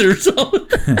Viagra either. So,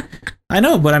 I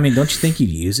know, but I mean, don't you think you'd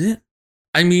use it?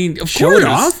 I mean, of Show course. it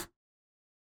off.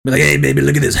 Be like, hey, baby,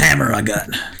 look at this hammer I got.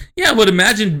 Yeah, but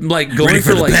imagine like going Ready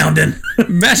for the like pounding.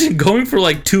 Imagine going for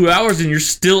like 2 hours and you're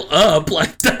still up.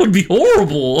 Like, that would be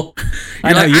horrible. You're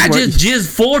I know, like, I just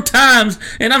jizzed 4 times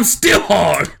and I'm still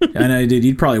hard. I know, dude.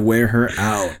 You'd probably wear her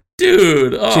out.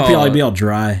 Dude, She'd probably be all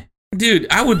dry. Dude,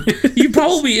 you'd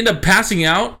probably end up passing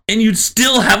out and you'd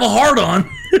still have a hard on.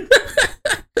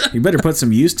 You better put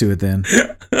some use to it then.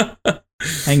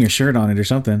 Hang your shirt on it or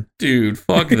something. Dude,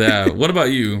 fuck that. What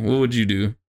about you? What would you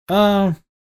do? I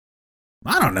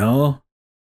don't know.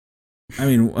 I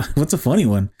mean, what's a funny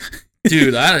one?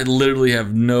 Dude, I literally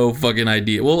have no fucking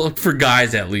idea. Well, for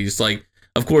guys at least, like,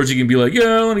 of course you can be like,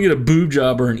 yeah, I want to get a boob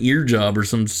job or an ear job or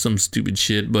some stupid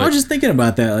shit. But I was just thinking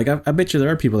about that. Like, I bet you there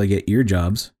are people that get ear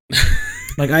jobs.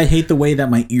 Like, I hate the way that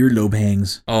my earlobe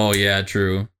hangs. Oh yeah,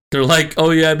 true. They're like, oh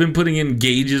yeah, I've been putting in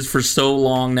gauges for so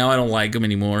long. Now I don't like them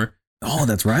anymore. Oh,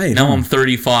 that's right. Now I'm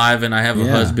 35 and I have a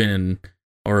Yeah. husband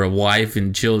or a wife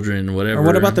and children, whatever. Or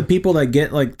what about the people that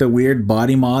get like the weird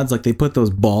body mods? Like they put those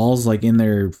balls like in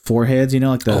their foreheads,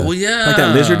 like the oh yeah, like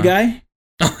that lizard guy.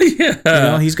 Oh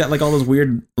yeah, He's got like all those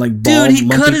weird like bald, dude. He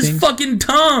cut lumpy his things. fucking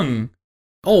tongue.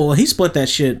 Oh, well, he split that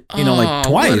shit, like Oh, what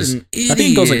twice. an I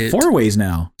think it goes like idiot. 4 ways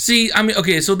now. See, I mean,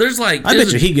 okay, so there's like, I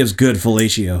bet you he gives good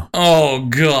fellatio. oh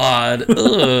god,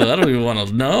 ugh, I don't even want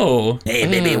to know. Hey,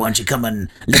 baby, why don't you come and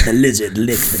let the lizard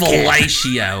lick the cat?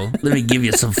 Fellatio. Let me give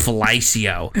you some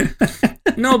fellatio.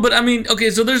 No, but I mean,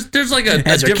 okay, so there's like a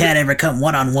Has your different, cat ever come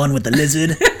one-on-one with the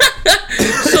lizard?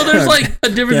 so there's like a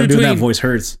difference Yeah, doing between that voice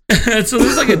hurts. so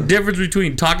there's like a difference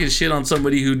between talking shit on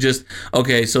somebody who just,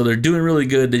 okay, so they're doing really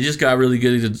good, they just got really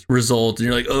good results, and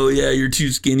you're like, oh yeah, you're too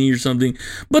skinny or something.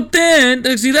 But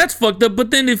then, see, that's fucked up.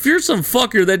 But then if you're some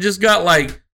fucker that just got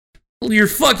like your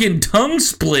fucking tongue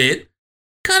split,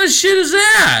 kind of shit is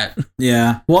that?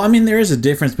 Yeah. Well, I mean, there is a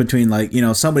difference between like,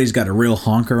 somebody's got a real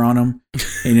honker on them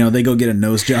and, they go get a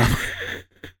nose job.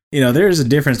 There is a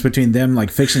difference between them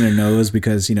like fixing their nose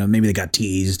because, maybe they got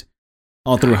teased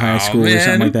all through high school or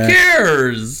something like that. Who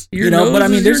cares? But I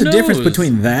mean, there's a difference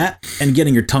between that and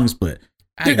getting your tongue split.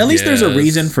 At least there's a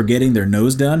reason for getting their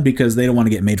nose done because they don't want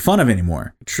to get made fun of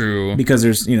anymore. True. Because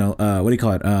there's, what do you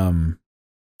call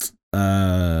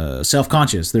it?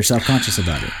 Self-conscious. They're self-conscious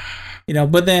about it.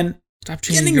 But then Stop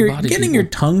changing your body. getting your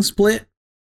tongue split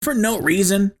for no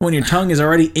reason when your tongue is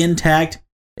already intact,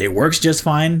 it works just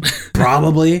fine,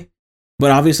 probably.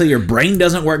 But obviously your brain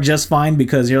doesn't work just fine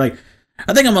because you're like,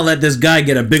 I think I'm gonna let this guy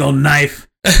get a big old knife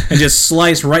and just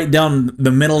slice right down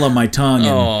the middle of my tongue.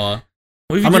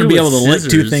 And I'm gonna be able to lick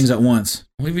 2 things at once.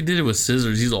 What if he did it with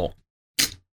scissors? He's all.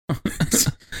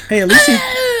 Hey,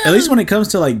 at least when it comes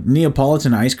to like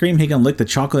Neapolitan ice cream, he can lick the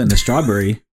chocolate and the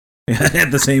strawberry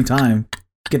at the same time.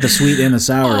 Get the sweet and the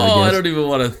sour. I don't even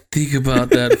want to think about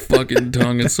that fucking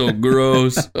tongue. It's so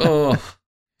gross. Oh,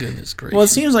 goodness gracious. Well, it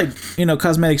seems like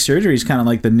cosmetic surgery is kind of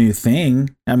like the new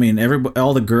thing. I mean,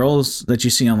 all the girls that you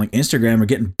see on like Instagram are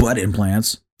getting butt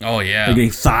implants. Oh yeah, they're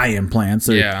getting thigh implants.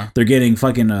 They're getting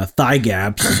fucking thigh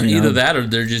gaps. Either that or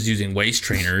they're just using waist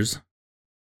trainers.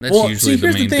 That's usually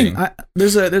the main thing.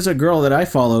 There's a girl that I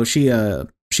follow.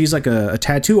 She's like a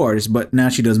tattoo artist, but now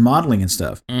she does modeling and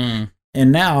stuff. And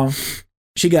now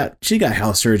she got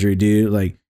health surgery, dude.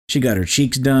 Like she got her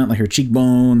cheeks done, like her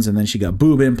cheekbones, and then she got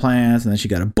boob implants, and then she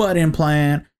got a butt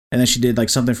implant, and then she did like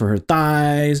something for her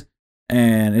thighs.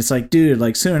 And it's like, dude,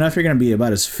 like soon enough you're gonna be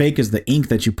about as fake as the ink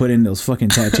that you put in those fucking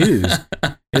tattoos.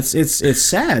 It's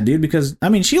sad, dude, because I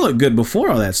mean she looked good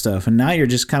before all that stuff, and now you're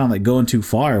just kind of like going too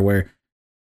far where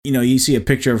you see a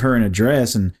picture of her in a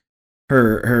dress and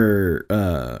her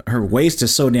waist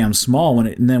is so damn small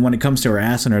and then when it comes to her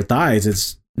ass and her thighs,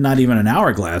 it's not even an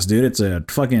hourglass, dude. It's a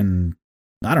fucking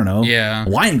I don't know, Yeah.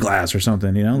 wine glass or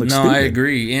something. You know, looks No, stupid. I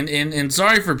agree. And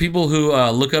sorry for people who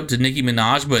look up to Nicki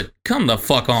Minaj, but come the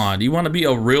fuck on. You want to be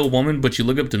a real woman, but you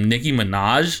look up to Nicki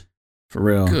Minaj? For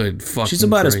real. Good fucking She's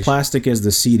about as Christ. plastic as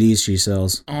the CDs she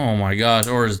sells. Oh my gosh.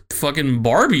 Or as fucking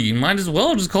Barbie. You might as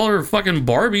well just call her fucking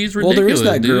Barbie. It's ridiculous. Well, there is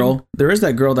that dude. girl. There is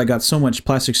that girl that got so much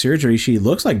plastic surgery she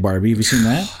looks like Barbie. Have you seen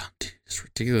that? Dude, it's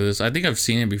ridiculous. I think I've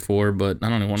seen it before, but I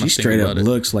don't even want to She think straight about up it.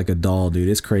 looks like a doll, dude.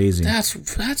 It's crazy.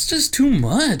 That's just too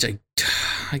much.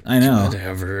 I know.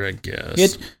 Whatever, I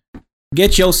guess.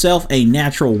 Get yourself a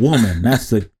natural woman. That's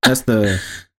the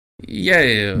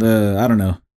Yeah. I don't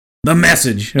know, the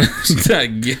message. I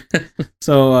guess.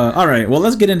 So all right, well,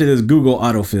 let's get into this Google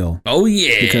autofill Oh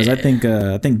yeah. because I think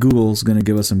Google's gonna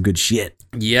give us some good shit.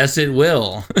 Yes, it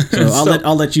will. So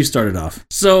I'll let you start it off.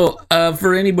 So,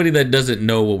 for anybody that doesn't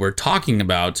know what we're talking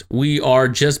about, we are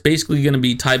just basically going to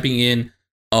be typing in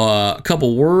a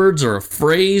couple words or a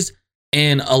phrase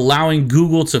and allowing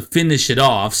Google to finish it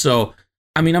off. So,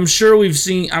 I mean, I'm sure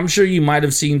you might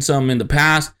have seen some in the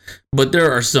past, but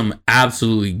there are some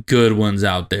absolutely good ones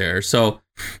out there. So,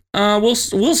 we'll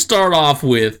start off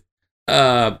with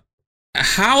how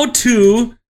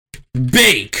to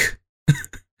bake.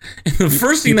 And the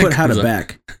first thing You that put how comes to up-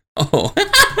 back. Oh.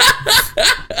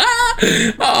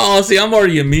 Oh, see, I'm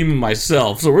already a meme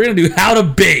myself. So we're going to do how to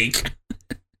bake.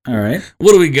 All right.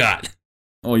 What do we got?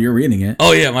 Oh, you're reading it.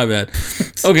 Oh, yeah, my bad.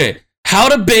 Okay. How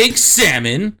to bake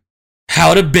salmon.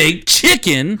 How to bake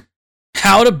chicken.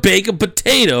 How to bake a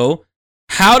potato.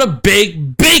 How to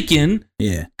bake bacon.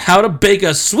 Yeah. How to bake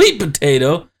a sweet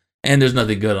potato. And there's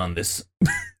nothing good on this.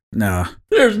 No,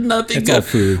 There's nothing it's all good.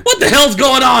 food. What the hell's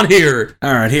going on here?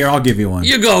 All right, here, I'll give you one.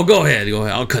 You go. Go ahead.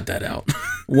 I'll cut that out.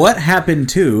 What happened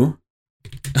to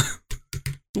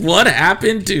What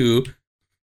happened to...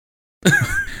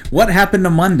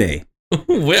 Monday?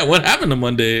 What happened to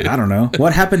Monday? I don't know.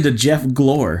 What happened to Jeff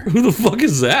Glore? Who the fuck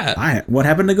is that? What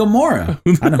happened to Gamora?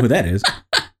 I know who that is.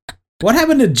 What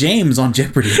happened to James on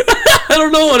Jeopardy? I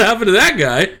don't know what happened to that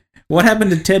guy. What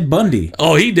happened to Ted Bundy?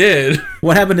 Oh, he did.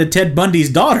 What happened to Ted Bundy's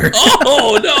daughter?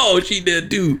 Oh, no, she did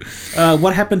too.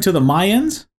 What happened to the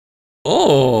Mayans?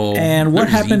 Oh. And what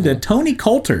there's happened evil. to Tony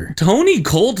Coulter? Tony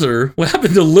Coulter? What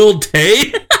happened to Lil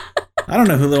Tay? I don't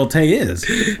know who Little Tay is.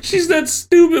 She's that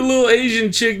stupid little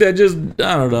Asian chick that just,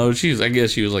 I don't know. I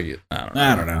guess she was like,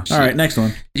 I don't know. All right, next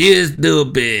one. You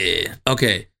stupid.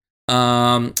 Okay.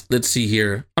 Let's see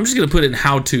here. I'm just going to put in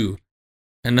how to.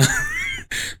 And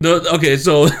okay,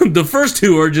 so the first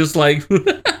two are just like,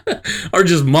 are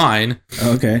just mine.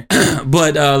 Okay.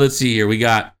 But let's see here. We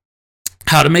got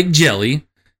how to make jelly,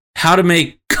 how to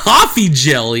make coffee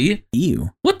jelly.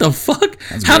 Ew. What the fuck?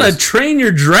 That's How to gross. train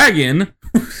your dragon,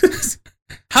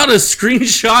 how to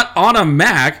screenshot on a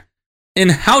Mac,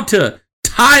 and how to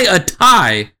tie a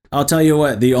tie. I'll tell you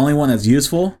what, the only one that's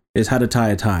useful is how to tie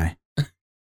a tie.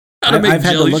 How to make I've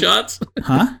had to jelly look- shots.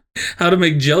 Huh? How to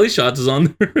make jelly shots is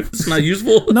on there. It's not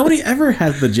useful. Nobody ever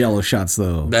has the Jello shots,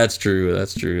 though. That's true.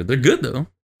 That's true. They're good though.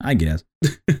 I guess.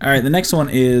 All right, the next one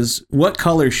is what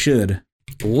color should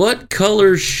What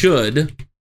color should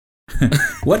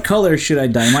I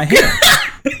dye my hair?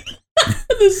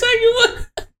 the second one?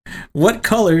 What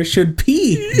color should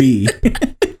pee be?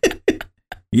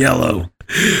 Yellow.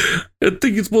 I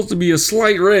think it's supposed to be a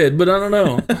slight red, but I don't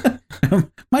know.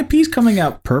 My pee's coming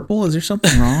out purple. Is there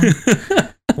something wrong?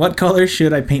 What color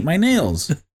should I paint my nails?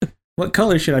 What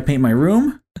color should I paint my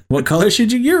room? What color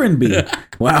should your urine be?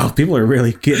 Wow, people are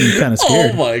really getting kind of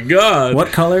scared. Oh my god. What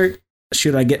color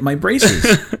should I get my braces?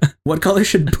 What color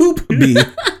should poop be?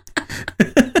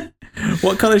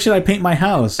 What color should I paint my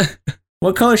house?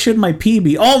 What color should my pee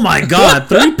be? Oh my god,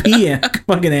 3 P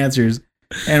fucking answers.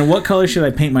 And what color should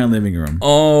I paint my living room?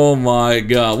 Oh my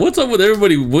god. What's up with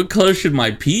everybody? What color should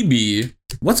my pee be?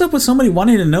 What's up with somebody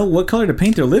wanting to know what color to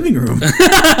paint their living room?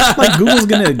 Like Google's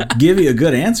gonna give you a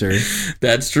good answer.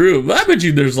 That's true. But I bet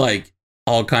you there's like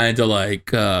all kinds of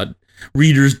like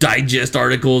Reader's Digest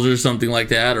articles or something like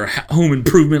that, or home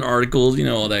improvement articles, you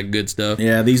know, all that good stuff.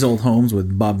 Yeah, these old homes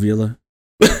with Bob Vila.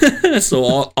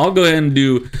 So I'll go ahead and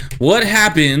do what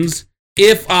happens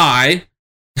if I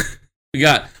we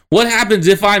got what happens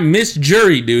if I miss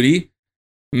jury duty,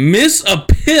 miss a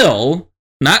pill,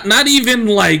 not even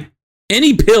like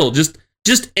any pill, just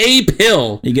a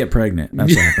pill, You get pregnant.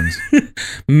 That's what happens.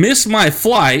 miss my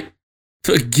flight,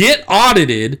 get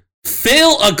audited,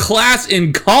 fail a class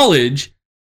in college,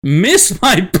 miss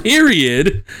my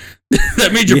period.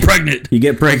 That made you Yeah. pregnant. You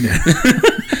get pregnant.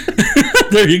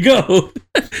 There you go.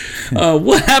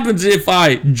 What happens if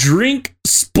I drink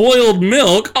spoiled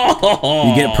milk? Oh,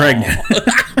 You get pregnant.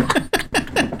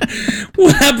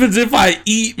 What happens if I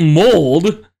eat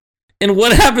mold? And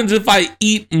what happens if I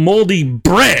eat moldy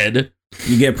bread?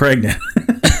 You get pregnant.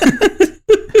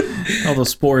 All the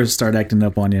spores start acting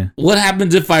up on you. What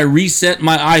happens if I reset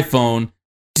my iPhone?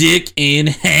 Dick in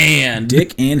hand.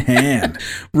 Dick in hand.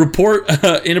 Report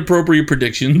inappropriate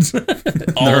predictions.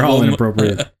 They're all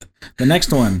inappropriate. The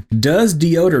next one. Does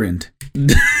deodorant.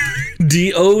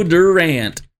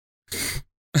 Deodorant.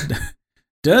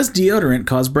 Does deodorant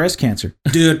cause breast cancer?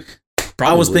 Dude,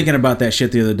 I was thinking about that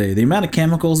shit the other day. The amount of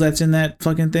chemicals that's in that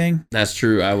fucking thing. That's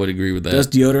true. I would agree with that. Does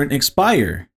deodorant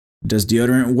expire? Does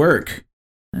deodorant work?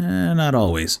 Not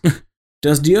always.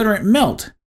 Does deodorant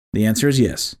melt? The answer is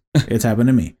yes. It's happened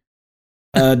to me.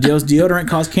 Does deodorant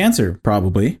cause cancer?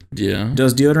 Probably. Yeah.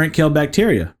 Does deodorant kill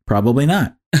bacteria? Probably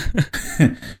not.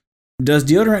 Does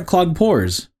deodorant clog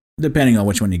pores? Depending on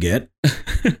which one you get.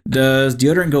 Does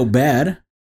deodorant go bad?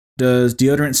 Does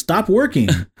deodorant stop working?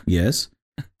 Yes.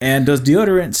 And does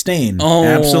deodorant stain? Oh,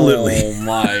 absolutely. Oh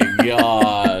my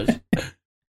gosh.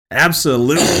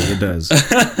 Absolutely, it does.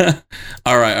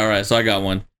 All right. So I got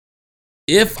one.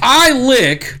 If I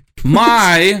lick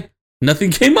my...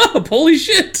 Nothing came up. Holy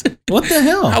shit. What the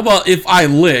hell? How about if I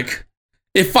lick?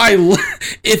 If I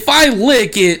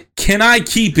lick it, can I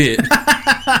keep it?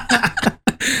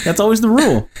 That's always the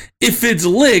rule. If it's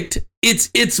licked,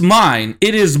 it's mine.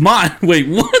 It is mine. Wait,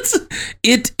 what?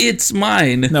 It's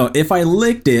mine. No, if I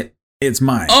licked it, it's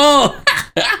mine. Oh,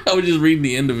 I was just reading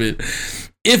the end of it.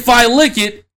 If I lick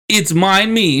it, it's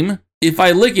mine meme. If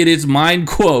I lick it, it's mine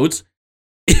quotes.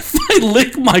 If I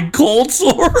lick my cold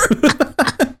sore,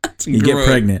 you get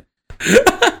pregnant.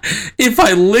 If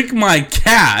I lick my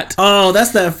cat. Oh,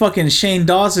 that's that fucking Shane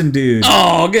Dawson dude.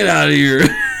 Oh, get out of here.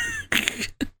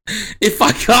 If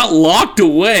I got locked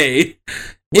away.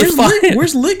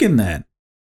 Where's licking that?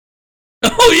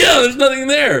 Oh yeah, there's nothing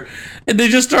there, and they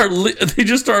just start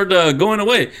going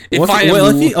away. I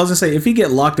was gonna say, if you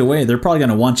get locked away, they're probably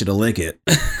gonna want you to lick it.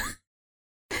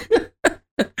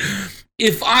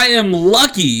 If I am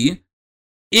lucky,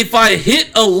 if I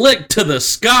hit a lick to the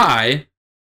sky,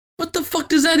 what the fuck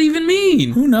does that even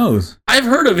mean? Who knows? I've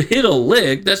heard of hit a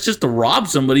lick. That's just to rob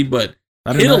somebody, but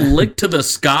hit a lick to the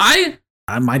sky?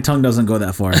 My tongue doesn't go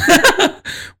that far.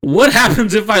 What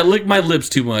happens if I lick my lips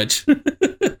too much?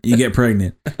 You get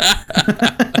pregnant. All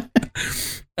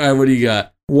right, what do you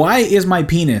got? Why is my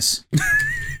penis?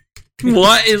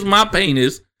 What is my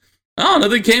penis? Oh,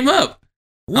 nothing came up.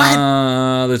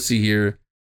 What? Let's see here.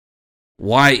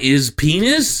 Why is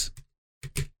penis?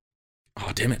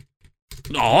 Oh, damn it.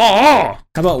 Oh! How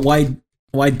about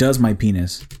why does my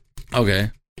penis?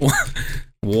 Okay.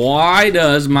 Why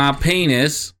does my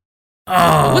penis...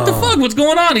 Oh. What the fuck? What's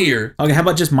going on here? Okay, how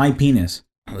about just my penis?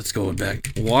 Let's go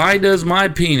back. Why does my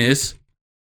penis...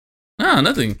 Ah,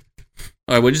 nothing.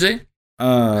 All right, what'd you say?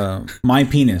 My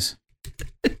penis.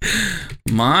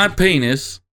 My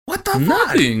penis... What the fuck?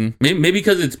 Nothing. Maybe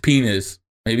because it's penis.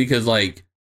 Maybe because, like,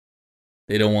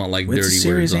 they don't want, like, dirty words. It's a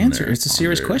serious answer. It's a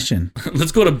serious question.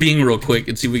 Let's go to Bing real quick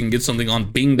and see if we can get something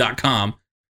on Bing.com.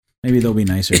 Maybe they'll be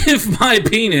nicer. If my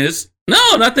penis...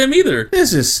 No, not them either.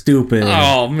 This is stupid.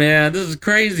 Oh, man, this is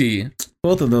crazy.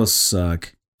 Both of those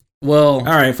suck. Well...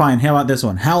 All right, fine. How about this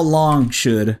one? How long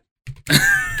should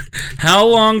How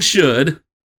long should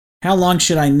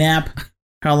I nap?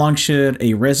 How long should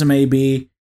a resume be?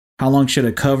 How long should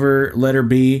a cover letter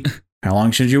be? How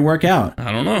long should you work out?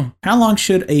 I don't know. How long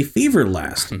should a fever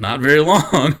last? Not very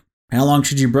long. How long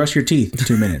should you brush your teeth?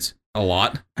 2 minutes. A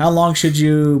lot. How long should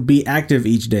you be active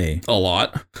each day? A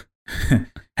lot.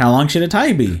 How long should a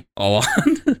tie be? A lot.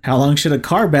 How long should a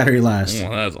car battery last?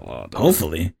 Well, that's a lot.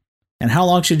 Hopefully. And how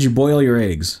long should you boil your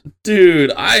eggs?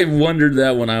 Dude, I wondered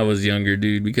that when I was younger,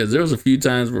 dude, because there was a few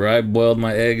times where I boiled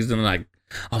my eggs and I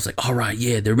was like, all right,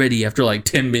 yeah, they're ready after like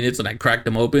 10 minutes, and I cracked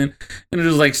them open and it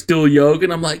was like still yolk,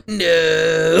 and I'm like,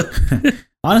 no.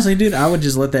 Honestly, dude, I would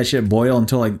just let that shit boil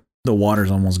until like the water's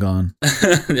almost gone.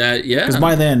 Yeah. Because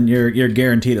by then you're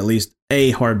guaranteed at least a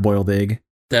hard boiled egg.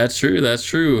 That's true. That's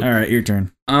true. All right, your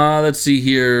turn. Let's see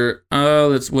here.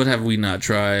 What have we not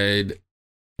tried?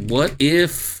 What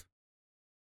if?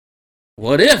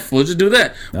 We'll just do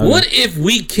that. Okay. What if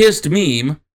we kissed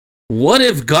meme? What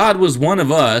if God was one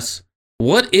of us?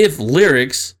 What if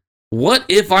lyrics? What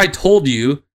if I told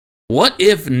you? What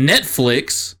if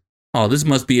Netflix? Oh, this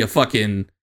must be a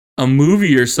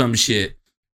movie or some shit.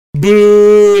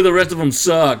 Boo! The rest of them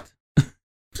sucked.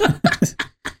 How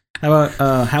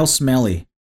about how smelly?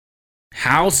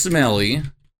 How smelly?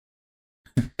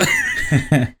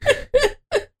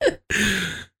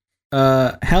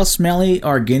 How smelly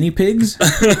are guinea pigs?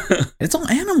 It's all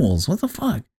animals. What the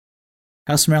fuck?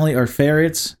 How smelly are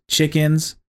ferrets,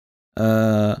 chickens?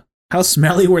 How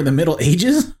smelly were the Middle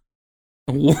Ages?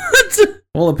 What?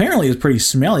 Well, apparently it's pretty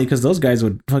smelly because those guys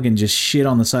would fucking just shit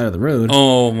on the side of the road.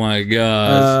 Oh my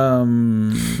god.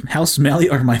 How smelly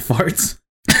are my farts?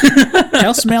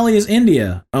 How smelly is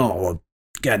India? Oh, well,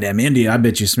 goddamn India, I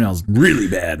bet you smells really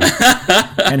bad.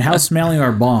 And how smelly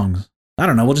are bongs? I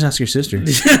don't know. We'll just ask your sister.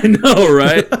 I know,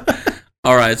 right?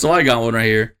 All right, so I got one right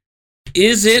here.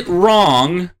 Is it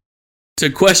wrong to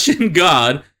question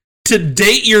God to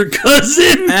date your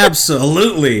cousin?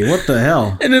 Absolutely. What the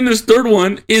hell? And then this third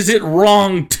one, is it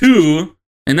wrong to?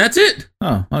 And that's it.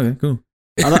 Oh, okay, cool.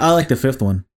 I like the fifth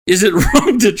one. Is it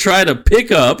wrong to try to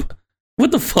pick up?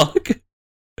 What the fuck?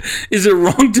 Is it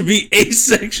wrong to be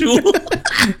asexual?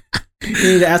 You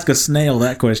need to ask a snail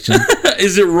that question.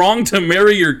 Is it wrong to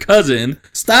marry your cousin?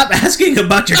 Stop asking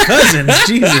about your cousins.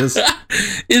 Jesus.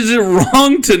 Is it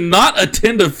wrong to not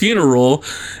attend a funeral?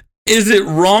 Is it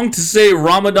wrong to say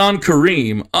Ramadan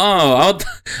Kareem? Oh,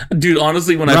 dude,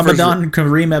 honestly, when Ramadan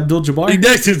Kareem Abdul-Jabbar?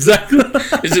 That's exactly.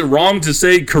 Is it wrong to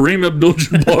say Kareem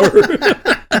Abdul-Jabbar?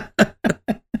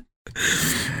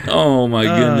 Oh my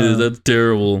goodness, that's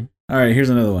terrible. All right, here's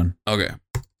another one. Okay.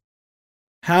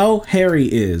 How hairy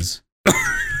is?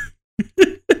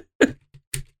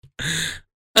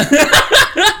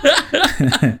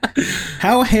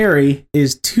 How hairy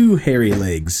is two hairy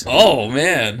legs? Oh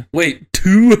man, wait,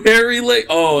 two hairy legs?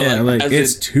 Oh, Yeah, like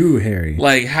it's too hairy.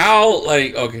 like how?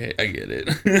 Like okay, I get it.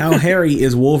 How hairy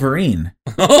is Wolverine?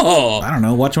 Oh I don't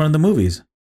know. Watch one of the movies.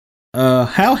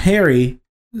 How hairy?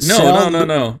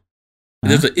 no.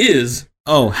 There's a is.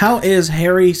 Oh, how is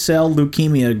hairy cell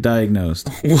leukemia diagnosed?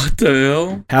 What the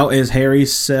hell? How is hairy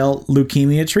cell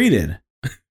leukemia treated?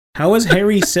 How is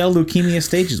hairy cell leukemia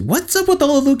stages? What's up with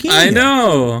all the leukemia? I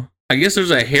know. I guess there's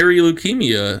a hairy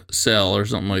leukemia cell or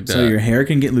something like that. So your hair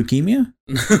can get leukemia?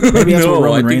 Maybe that's what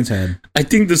Roman Reigns had. I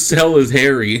think the cell is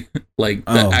hairy, like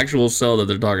the Oh. actual cell that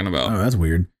they're talking about. Oh, that's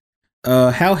weird.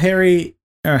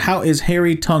 How is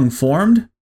hairy tongue formed?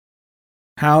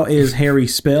 How is hairy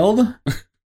spelled?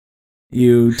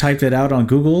 You typed it out on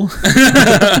Google.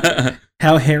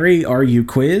 How hairy are you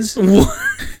quiz? What?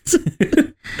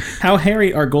 How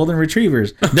hairy are golden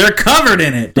retrievers? They're covered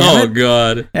in it. Oh Damn it.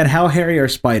 god. And how hairy are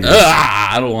spiders?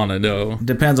 I don't want to know.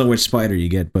 Depends on which spider you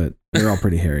get, but they're all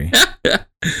pretty hairy.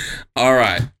 All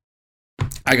right.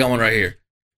 I got one right here.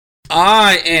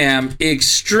 I am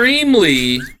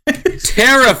extremely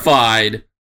terrified.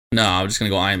 No, I'm just going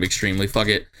to go I am extremely. Fuck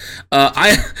it.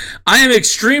 I am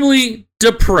extremely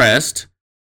depressed.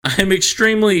 I am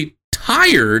extremely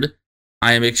tired.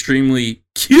 I am extremely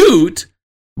cute,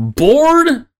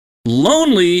 bored,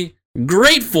 lonely,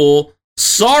 grateful,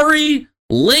 sorry,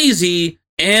 lazy,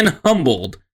 and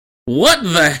humbled. What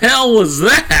the hell was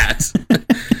that?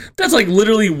 That's like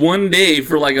literally one day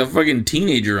for like a fucking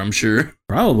teenager, I'm sure.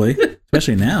 Probably,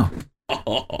 especially now.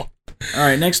 Oh. All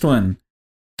right, next one.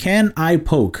 Can I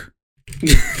poke?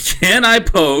 Can I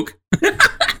poke?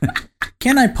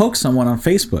 Can I poke someone on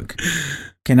Facebook?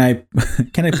 Can I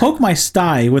poke my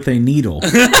sty with a needle?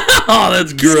 Oh,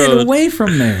 that's Get it gross. away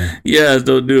from there. Yes,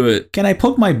 don't do it. Can I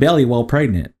poke my belly while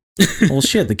pregnant? Well,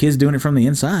 shit, the kid's doing it from the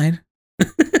inside.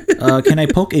 Can I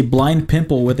poke a blind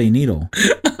pimple with a needle?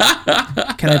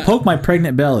 Can I poke my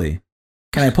pregnant belly?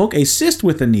 Can I poke a cyst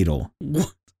with a needle?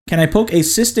 What? Can I poke a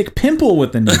cystic pimple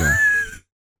with a needle?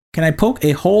 Can I poke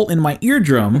a hole in my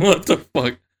eardrum? What the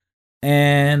fuck?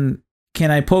 And can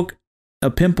I poke a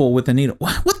pimple with a needle?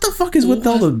 What the fuck is with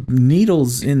all the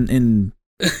needles in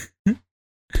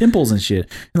pimples and shit?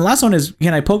 And the last one is,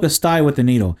 can I poke a sty with a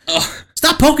needle?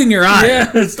 Stop poking your eye.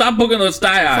 Yeah, stop poking those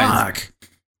sty eyes. Fuck.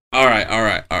 All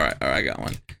right, I got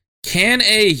one. Can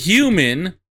a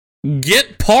human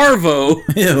get parvo?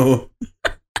 Ew.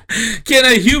 Can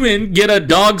a human get a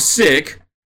dog sick?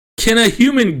 Can a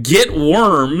human get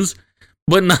worms?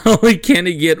 But not only can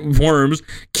it get worms,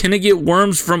 can it get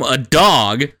worms from a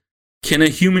dog? Can a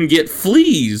human get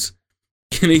fleas?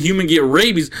 Can a human get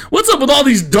rabies? What's up with all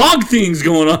these dog things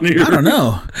going on here? I don't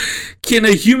know. Can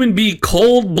a human be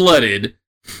cold-blooded?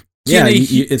 Yeah,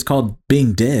 it's called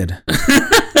being dead.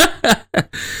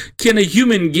 Can a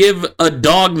human give a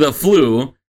dog the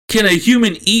flu? Can a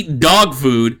human eat dog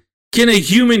food? Can a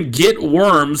human get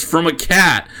worms from a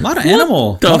cat? A lot of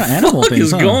animal fuck things,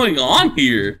 is huh? going on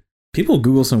here? People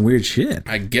Google some weird shit.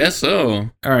 I guess so.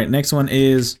 All right, next one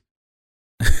is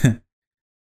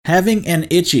having an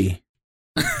itchy.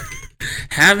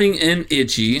 Having an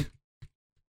itchy.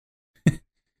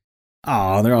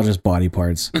 Oh, they're all just body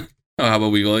parts. Oh, how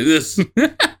about we go like this?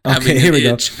 Okay, here we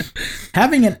go.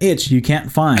 Having an itch you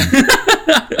can't find.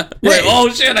 Wait, oh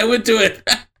shit, I went to it.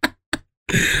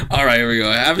 All right, here we go.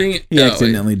 He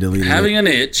accidentally deleted Having it. an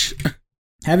itch.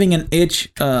 Having an itch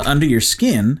under your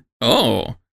skin.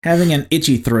 Oh. having an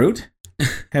itchy throat,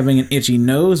 having an itchy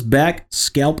nose, back,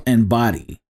 scalp, and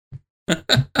body. I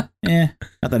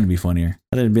thought it'd be funnier.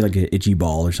 I thought it'd be like an itchy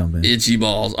ball or something. Itchy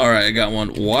balls. All right, I got one.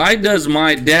 Why does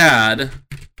my dad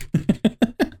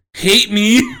hate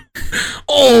me?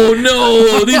 Oh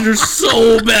no, these are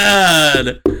so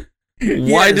bad.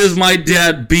 Why Yes. does my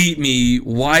dad beat me?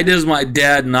 Why does my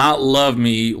dad not love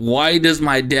me? Why does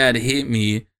my dad hate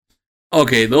me?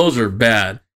 Okay, those are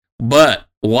bad. But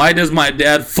why does my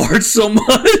dad fart so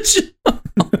much?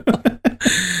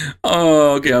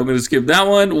 Oh, okay, I'm going to skip that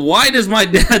one. Why does my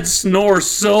dad snore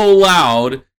so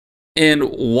loud? And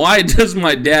why does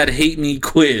my dad hate me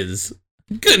quiz?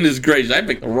 Goodness gracious, I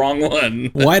picked the wrong one.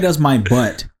 Why does my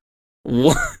butt?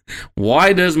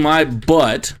 Why does my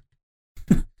butt?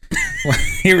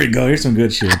 Here we go. Here's some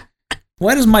good shit.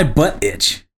 Why does my butt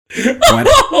itch? Why,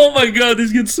 Oh my god,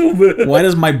 these get so bad. why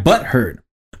does my butt hurt?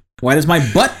 Why does my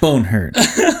butt bone hurt?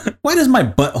 Why does my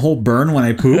butthole burn when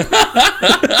I poop?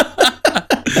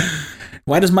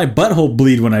 Why does my butthole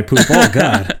bleed when I poop? Oh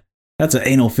god, that's an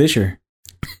anal fissure.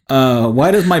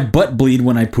 Why does my butt bleed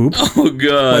when I poop? Oh Why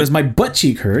god. does my butt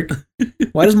cheek hurt?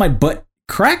 Why does my butt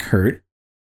crack hurt?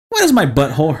 Why does my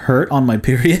butthole hurt on my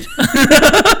period?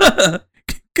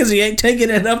 Because he ain't taking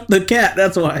it up the cat,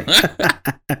 that's why.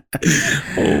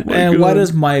 Oh my And god. why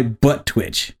does my butt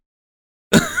twitch?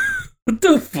 What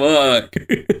the fuck?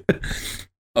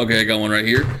 Okay, I got one right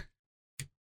here.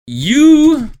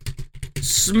 You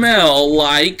smell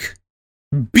like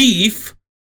beef,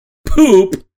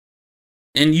 poop,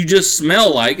 and you just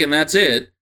smell like, and that's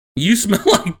it. You smell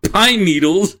like pine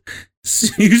needles.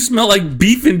 You smell like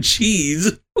beef and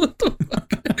cheese. What the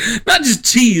fuck? Not just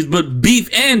cheese, but beef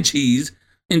and cheese.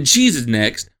 And cheese is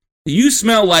next. You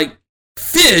smell like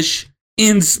fish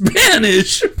in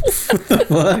Spanish. What the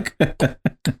fuck?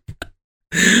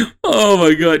 Oh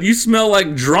my god. You smell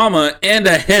like drama and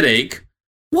a headache.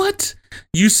 What?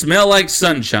 You smell like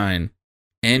sunshine.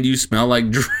 And you smell like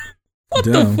what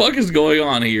Dumb. the fuck is going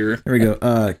on here? There we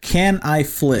go. Can I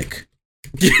flick?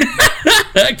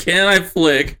 Can I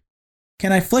flick?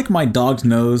 Can I flick my dog's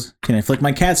nose? Can I flick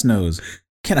my cat's nose?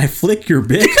 Can I flick your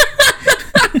bick?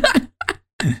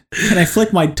 Can I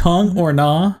flick my tongue or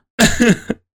nah?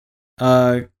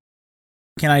 Can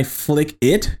I flick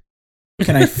it?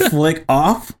 Can I flick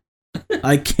off?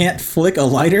 I can't flick a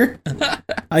lighter.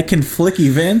 I can flick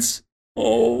events.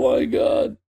 Oh my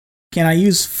god. Can I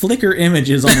use Flickr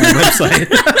images on my website?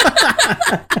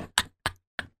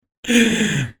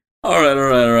 All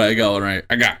right. I got one right.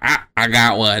 I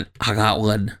got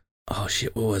one. Oh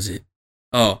shit, what was it?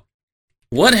 Oh.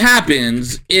 What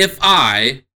happens if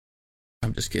I'm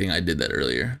just kidding, I did that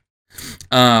earlier.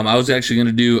 I was actually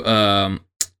gonna do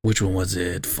which one was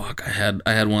it? Fuck, I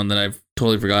had one that I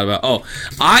totally forgot about. Oh,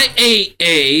 I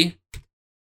ate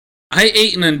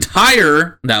an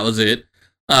entire, that was it.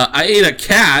 I ate a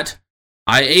cat.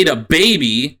 I ate a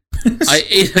baby. I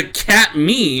ate a cat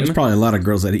meme. There's probably a lot of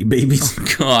girls that eat babies.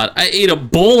 God, I ate a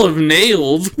bowl of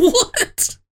nails.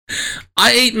 What?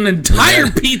 I ate an entire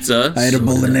pizza. I ate a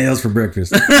bowl of nails for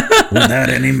breakfast without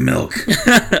any milk.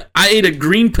 I ate a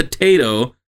green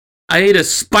potato. I ate a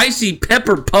spicy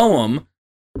pepper poem.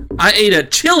 I ate a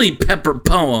chili pepper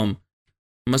poem.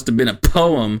 Must have been a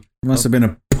poem. Must have been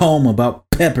a poem about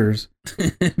peppers.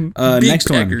 Big Next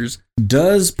peckers. one.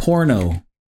 Does porno?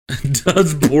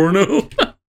 Does porno?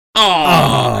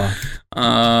 Ah.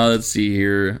 Let's see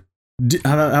here.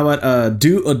 How about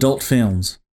do adult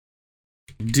films?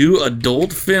 Do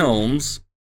adult films?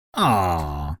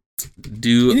 Ah. You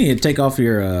Do need to take off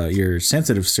your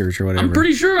sensitive search or whatever. I'm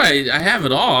pretty sure I have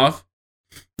it off.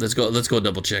 Let's go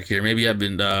double check here. Maybe I've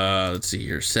been let's see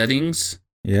here. Settings.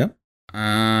 Yep.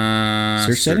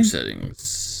 Search settings?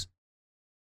 settings.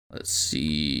 Let's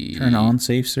see. Turn on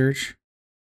safe search.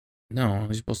 No,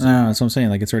 you're supposed to. No, that's what I'm saying.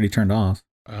 Like it's already turned off.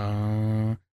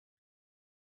 Yeah,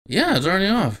 it's already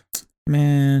off.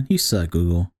 Man, you suck,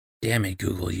 Google. Damn it,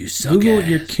 Google, you suck. Google, ass.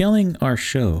 you're killing our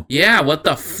show. Yeah, what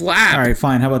the flap? All right,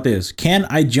 fine. How about this? Can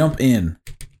I jump in?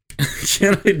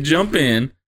 Can I jump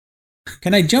in?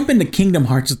 Can I jump into Kingdom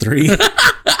Hearts 3?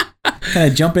 Can I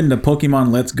jump into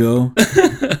Pokemon Let's Go?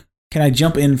 Can I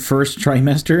jump in first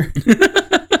trimester?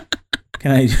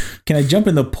 Can I jump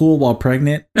in the pool while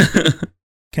pregnant?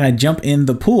 Can I jump in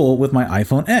the pool with my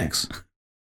iPhone X?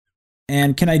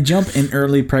 And can I jump in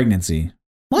early pregnancy?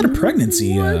 A lot of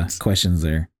pregnancy What? questions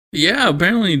there. Yeah,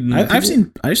 apparently. I've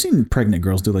seen pregnant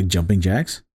girls do like jumping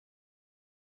jacks.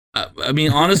 I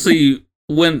mean, honestly,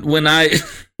 when I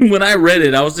when I read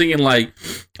it, I was thinking like,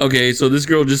 okay, so this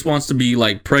girl just wants to be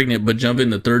like pregnant, but jump in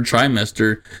the third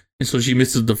trimester, And so she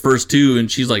misses the first two,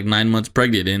 and she's like 9 months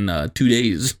pregnant in 2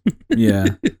 days. Yeah.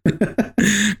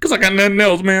 Because I got nothing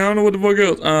else, man. I don't know what the fuck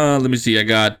else. Let me see. I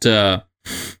got,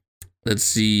 let's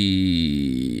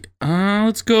see.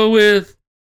 Let's go with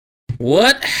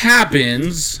what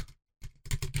happens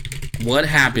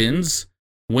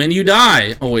when you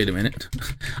die? Oh, wait a minute.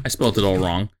 I spelled it all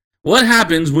wrong. What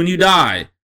happens when you die?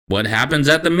 What happens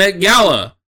at the Met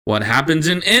Gala? What happens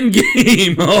in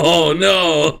Endgame? Oh,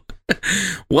 no.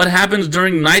 What happens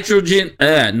during nitrogen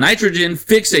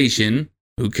fixation?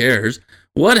 Who cares?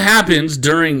 What happens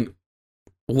during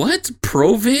what?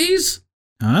 Prophase?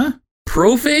 Huh?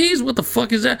 Prophase? What the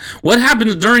fuck is that? What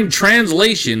happens during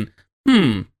translation?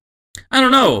 I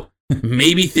don't know.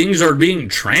 Maybe things are being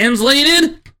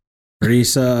translated?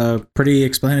 Pretty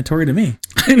explanatory to me.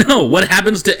 I know. What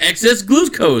happens to excess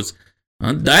glucose?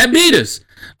 Diabetes.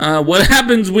 What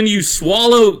happens when you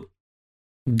swallow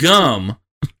gum?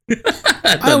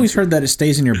 I always heard that it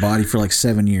stays in your body for like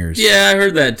 7 years. Yeah, I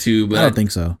heard that too, but I don't think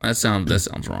so. That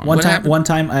sounds wrong. One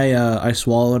time I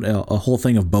swallowed a whole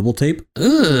thing of bubble tape.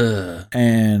 Ugh.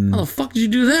 And how the fuck did you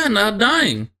do that? Not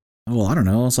dying. Well, I don't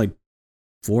know. It's like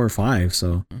 4 or 5.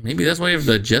 So maybe that's why you have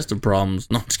digestive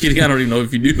problems. No, I'm just kidding. I don't even know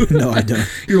if you do. No, I don't.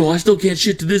 I still can't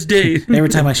shit to this day. Every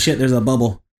time I shit, there's a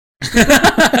bubble.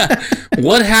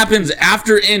 What happens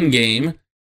after Endgame,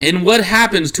 and what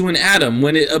happens to an atom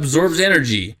when it absorbs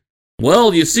energy?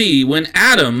 Well, you see, when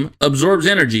Adam absorbs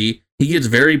energy, he gets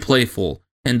very playful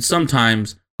and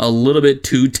sometimes a little bit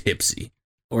too tipsy.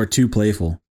 Or too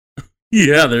playful.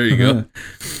 Yeah, there you go.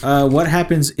 What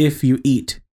happens if you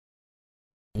eat?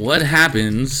 What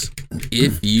happens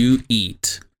if you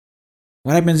eat?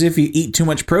 What happens if you eat too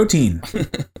much protein?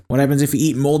 What happens if you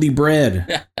eat moldy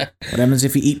bread? What happens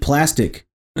if you eat plastic?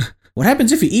 What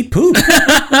happens if you eat poop?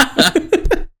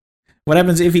 What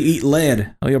happens if you eat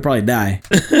lead? Oh, you'll probably die.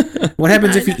 What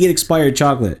happens if you eat expired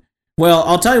chocolate? Well,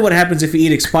 I'll tell you what happens if you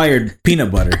eat expired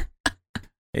peanut butter.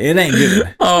 It ain't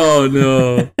good. Oh,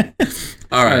 no.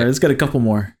 All right. Let's get a couple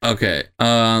more. Okay.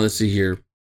 Let's see here.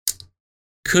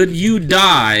 Could you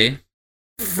die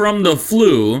from the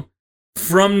flu,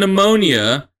 from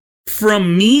pneumonia,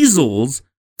 from measles,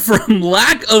 from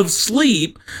lack of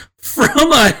sleep,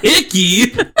 from a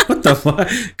hickey? What the fuck?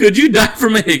 Could you die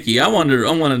from a hickey? I want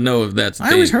to know if that's.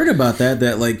 I always heard about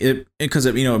that like because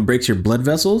it breaks your blood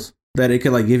vessels, that it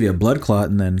could like give you a blood clot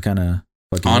and then kind of.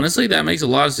 Honestly, that makes a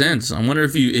lot of sense. I wonder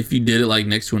if you did it like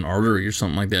next to an artery or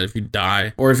something like that. If you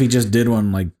die, or if you just did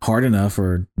one like hard enough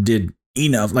or did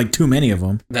enough, like too many of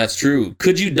them. That's true.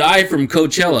 Could you die from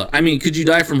Coachella? I mean, could you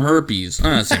die from herpes?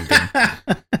 Same thing.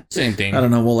 Same thing. I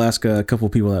don't know. We'll ask a couple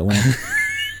people that went.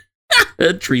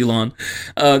 Tree lawn.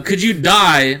 Could you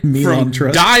die from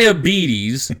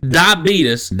diabetes?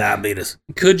 Diabetes.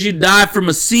 Could you die from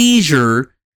a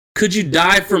seizure? Could you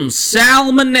die from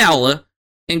salmonella?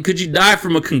 And could you die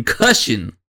from a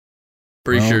concussion?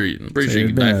 Pretty sure you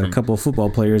could die from. A couple of football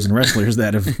players and wrestlers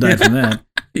that have died from that.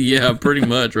 Yeah, pretty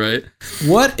much, right?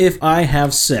 What if I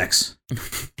have sex?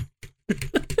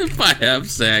 If I have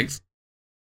sex,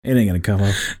 it ain't gonna come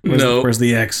up. Where's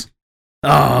the X?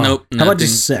 Oh, nope. How about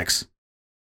just sex?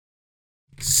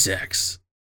 Sex.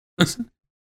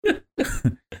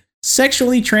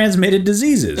 Sexually transmitted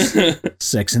diseases.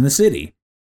 Sex in the City.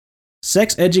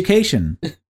 Sex education.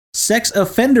 Sex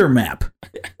offender map.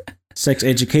 Sex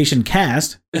education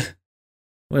cast.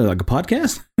 What, like a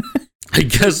podcast? I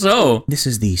guess so. This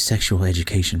is the sexual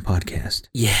education podcast.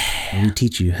 Yeah. And we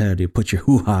teach you how to put your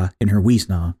hoo-ha in her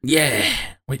weesnaw. Yeah.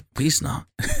 Wait, weesnaw.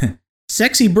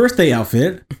 Sexy birthday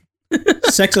outfit.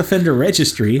 Sex offender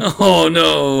registry. Oh,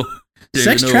 no.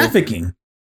 Sex trafficking.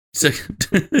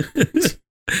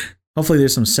 Hopefully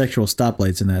there's some sexual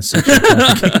stoplights in that section.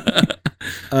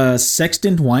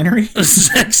 Sexton Winery.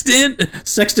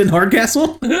 Sexton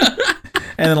Hardcastle. And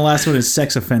then the last one is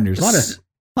sex offenders. A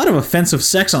lot of offensive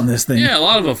sex on this thing. Yeah, a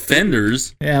lot of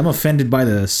offenders. Yeah, I'm offended by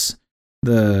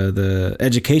the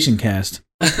education cast.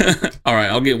 All right,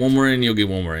 I'll get one more in, you'll get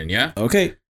one more in, yeah?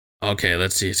 Okay,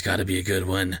 let's see. It's got to be a good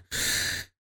one.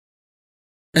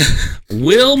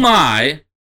 Oh my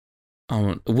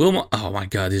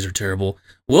God, these are terrible.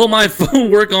 Will my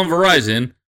phone work on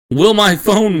Verizon? Will my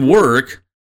phone work?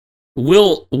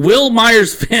 Will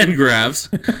Myers Fangraphs?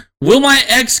 Will my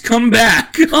ex come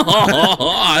back?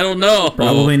 I don't know.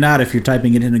 Probably not if you're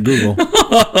typing it into Google.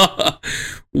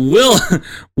 Will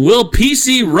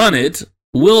PC run it?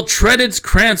 Will Treadits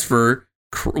transfer?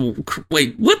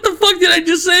 Wait, what the fuck did I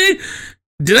just say?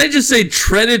 Did I just say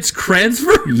Treadits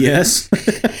transfer? Yes.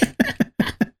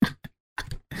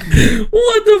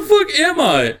 What the fuck am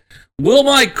I? Will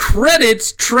my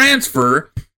credits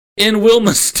transfer? And will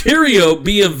Mysterio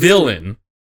be a villain?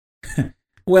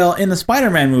 Well, in the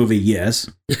Spider-Man movie, yes.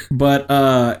 But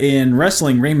in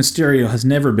wrestling, Rey Mysterio has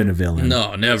never been a villain.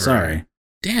 No, never. Sorry.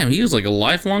 Damn, he was like a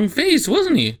lifelong face,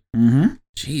 wasn't he? Mm-hmm.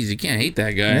 Jeez, you can't hate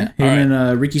that guy. Yeah, him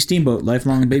and Ricky Steamboat,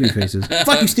 lifelong baby faces.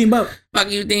 Fuck you, Steamboat. Fuck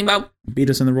you, Steamboat. Beat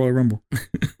us in the Royal Rumble.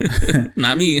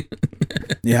 Not me.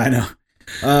 Yeah, I know.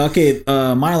 Okay,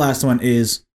 my last one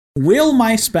is, will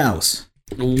my spouse...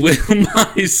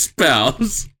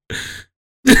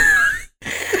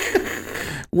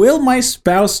 Will my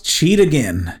spouse cheat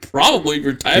again? Probably, if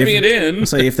you're typing it in.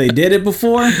 Say if they did it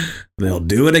before, they'll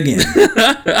do it again.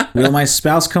 Will my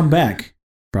spouse come back?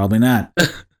 Probably not.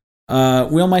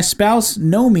 Will my spouse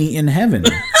know me in heaven?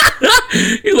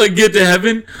 You like get to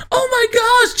heaven? Oh my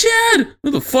gosh, Chad!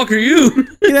 Who the fuck are you?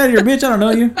 Get out of here, bitch! I don't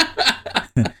know you.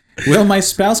 Will my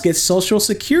spouse get Social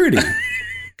Security?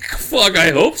 Fuck,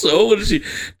 I hope so. What is she?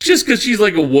 Just because she's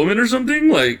like a woman or something?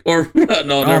 Like, or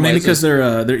no? Oh, maybe because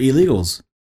they're illegals.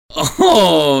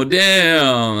 Oh,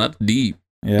 damn, that's deep.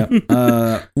 Yeah.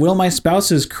 Will my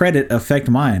spouse's credit affect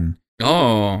mine?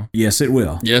 Oh, yes, it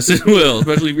will. Yes, it will.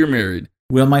 Especially if you're married.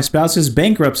 Will my spouse's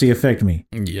bankruptcy affect me?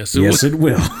 Yes, it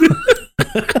will.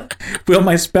 Will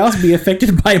my spouse be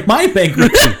affected by my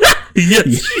bankruptcy?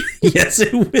 Yes. Yes,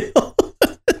 it will.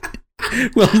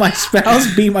 Will my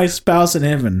spouse be my spouse in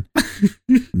heaven?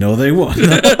 No, they won't.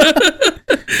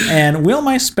 And will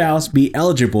my spouse be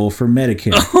eligible for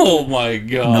Medicare? Oh my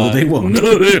god. No, they won't.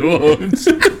 No, they won't.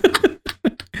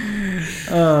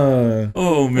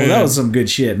 Oh man, well, that was some good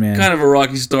shit, man. Kind of a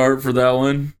rocky start for that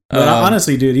one. But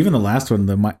honestly, dude, even the last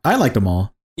one, I liked them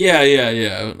all. Yeah.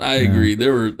 I agree. They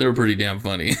were pretty damn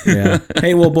funny. Yeah.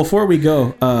 Hey, well, before we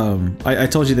go, I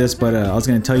told you this, but I was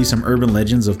gonna tell you some urban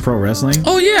legends of pro wrestling.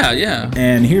 Oh yeah.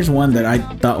 And here's one that I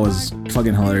thought was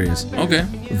fucking hilarious. Okay.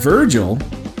 Virgil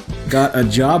got a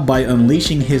job by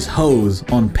unleashing his hose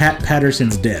on Pat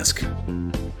Patterson's desk.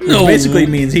 No. Which basically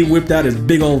means he whipped out his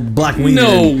big old black wiener.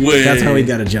 No way. That's how he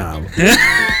got a job.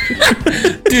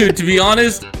 Dude, to be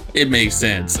honest, it makes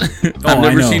sense. I've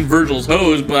never seen Virgil's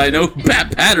hose, but I know who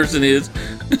Pat Patterson is.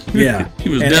 Yeah. He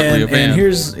was definitely a fan.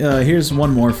 And here's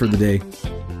one more for the day.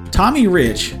 Tommy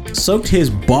Rich soaked his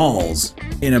balls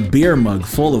in a beer mug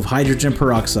full of hydrogen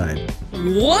peroxide.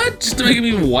 What? Just to make him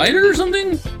even whiter or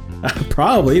something?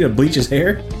 Probably to bleach his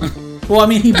hair. Well, I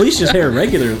mean, he bleached his hair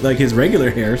his regular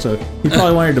hair, so he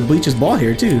probably wanted to bleach his ball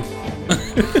hair too.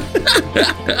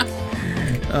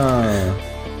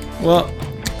 Well,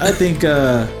 I think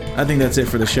that's it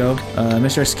for the show.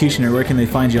 Mr. Executioner, where can they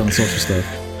find you on the social stuff?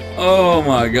 Oh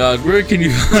my God, where can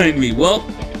you find me? Well,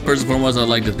 first and foremost, I'd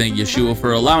like to thank Yeshua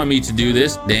for allowing me to do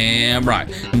this. Damn right.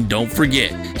 And don't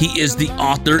forget, he is the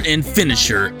author and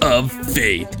finisher of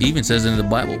faith. He even says it in the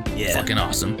Bible. Yeah. Fucking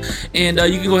awesome. And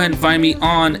you can go ahead and find me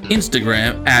on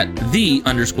Instagram at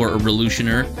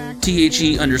 @the_Herbalutioner,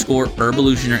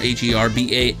 THE_Herbalutioner,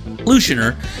 HERBA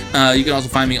Lutioner. You can also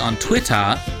find me on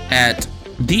Twitter at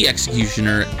The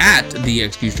Executioner,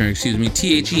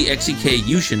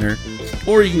 THEXecutioner,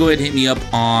 or you can go ahead and hit me up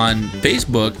on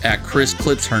Facebook at Chris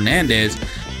Clips Hernandez.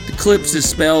 The Clips is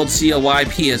spelled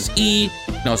CLYPSE. You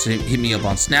can also hit me up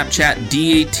on Snapchat,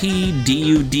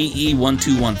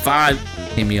 DATDUDE1215.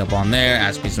 Hit me up on there,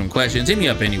 ask me some questions. Hit me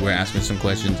up anywhere, ask me some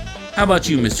questions. How about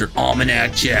you, Mr.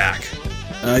 Almanac Jack?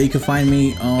 You can find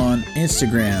me on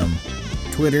Instagram,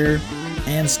 Twitter,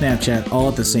 and Snapchat, all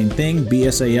at the same thing,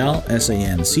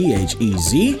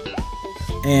 BSALSANCHEZ.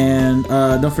 And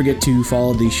don't forget to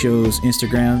follow the show's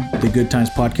Instagram,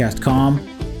 thegoodtimespodcast.com,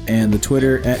 and the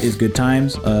Twitter at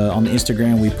isgoodtimes. On the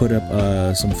Instagram, we put up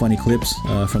some funny clips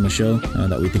from the show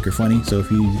that we think are funny. So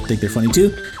if you think they're funny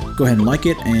too, go ahead and like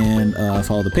it and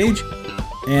follow the page.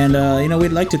 And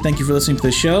we'd like to thank you for listening to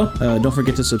the show. Don't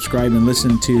forget to subscribe and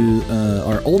listen to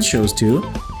our old shows too.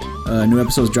 New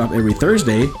episodes drop every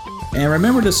Thursday. And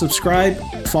remember to subscribe,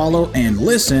 follow, and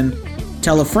listen.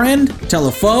 Tell a friend, tell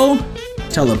a foe,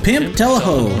 tell a pimp, tell a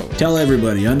hoe, tell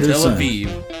everybody under the sun.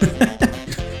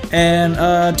 And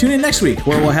tune in next week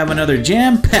where we'll have another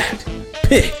jam-packed,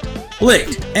 picked,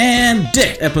 licked, and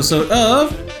dicked episode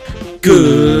of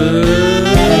Good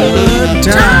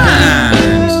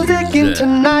Times.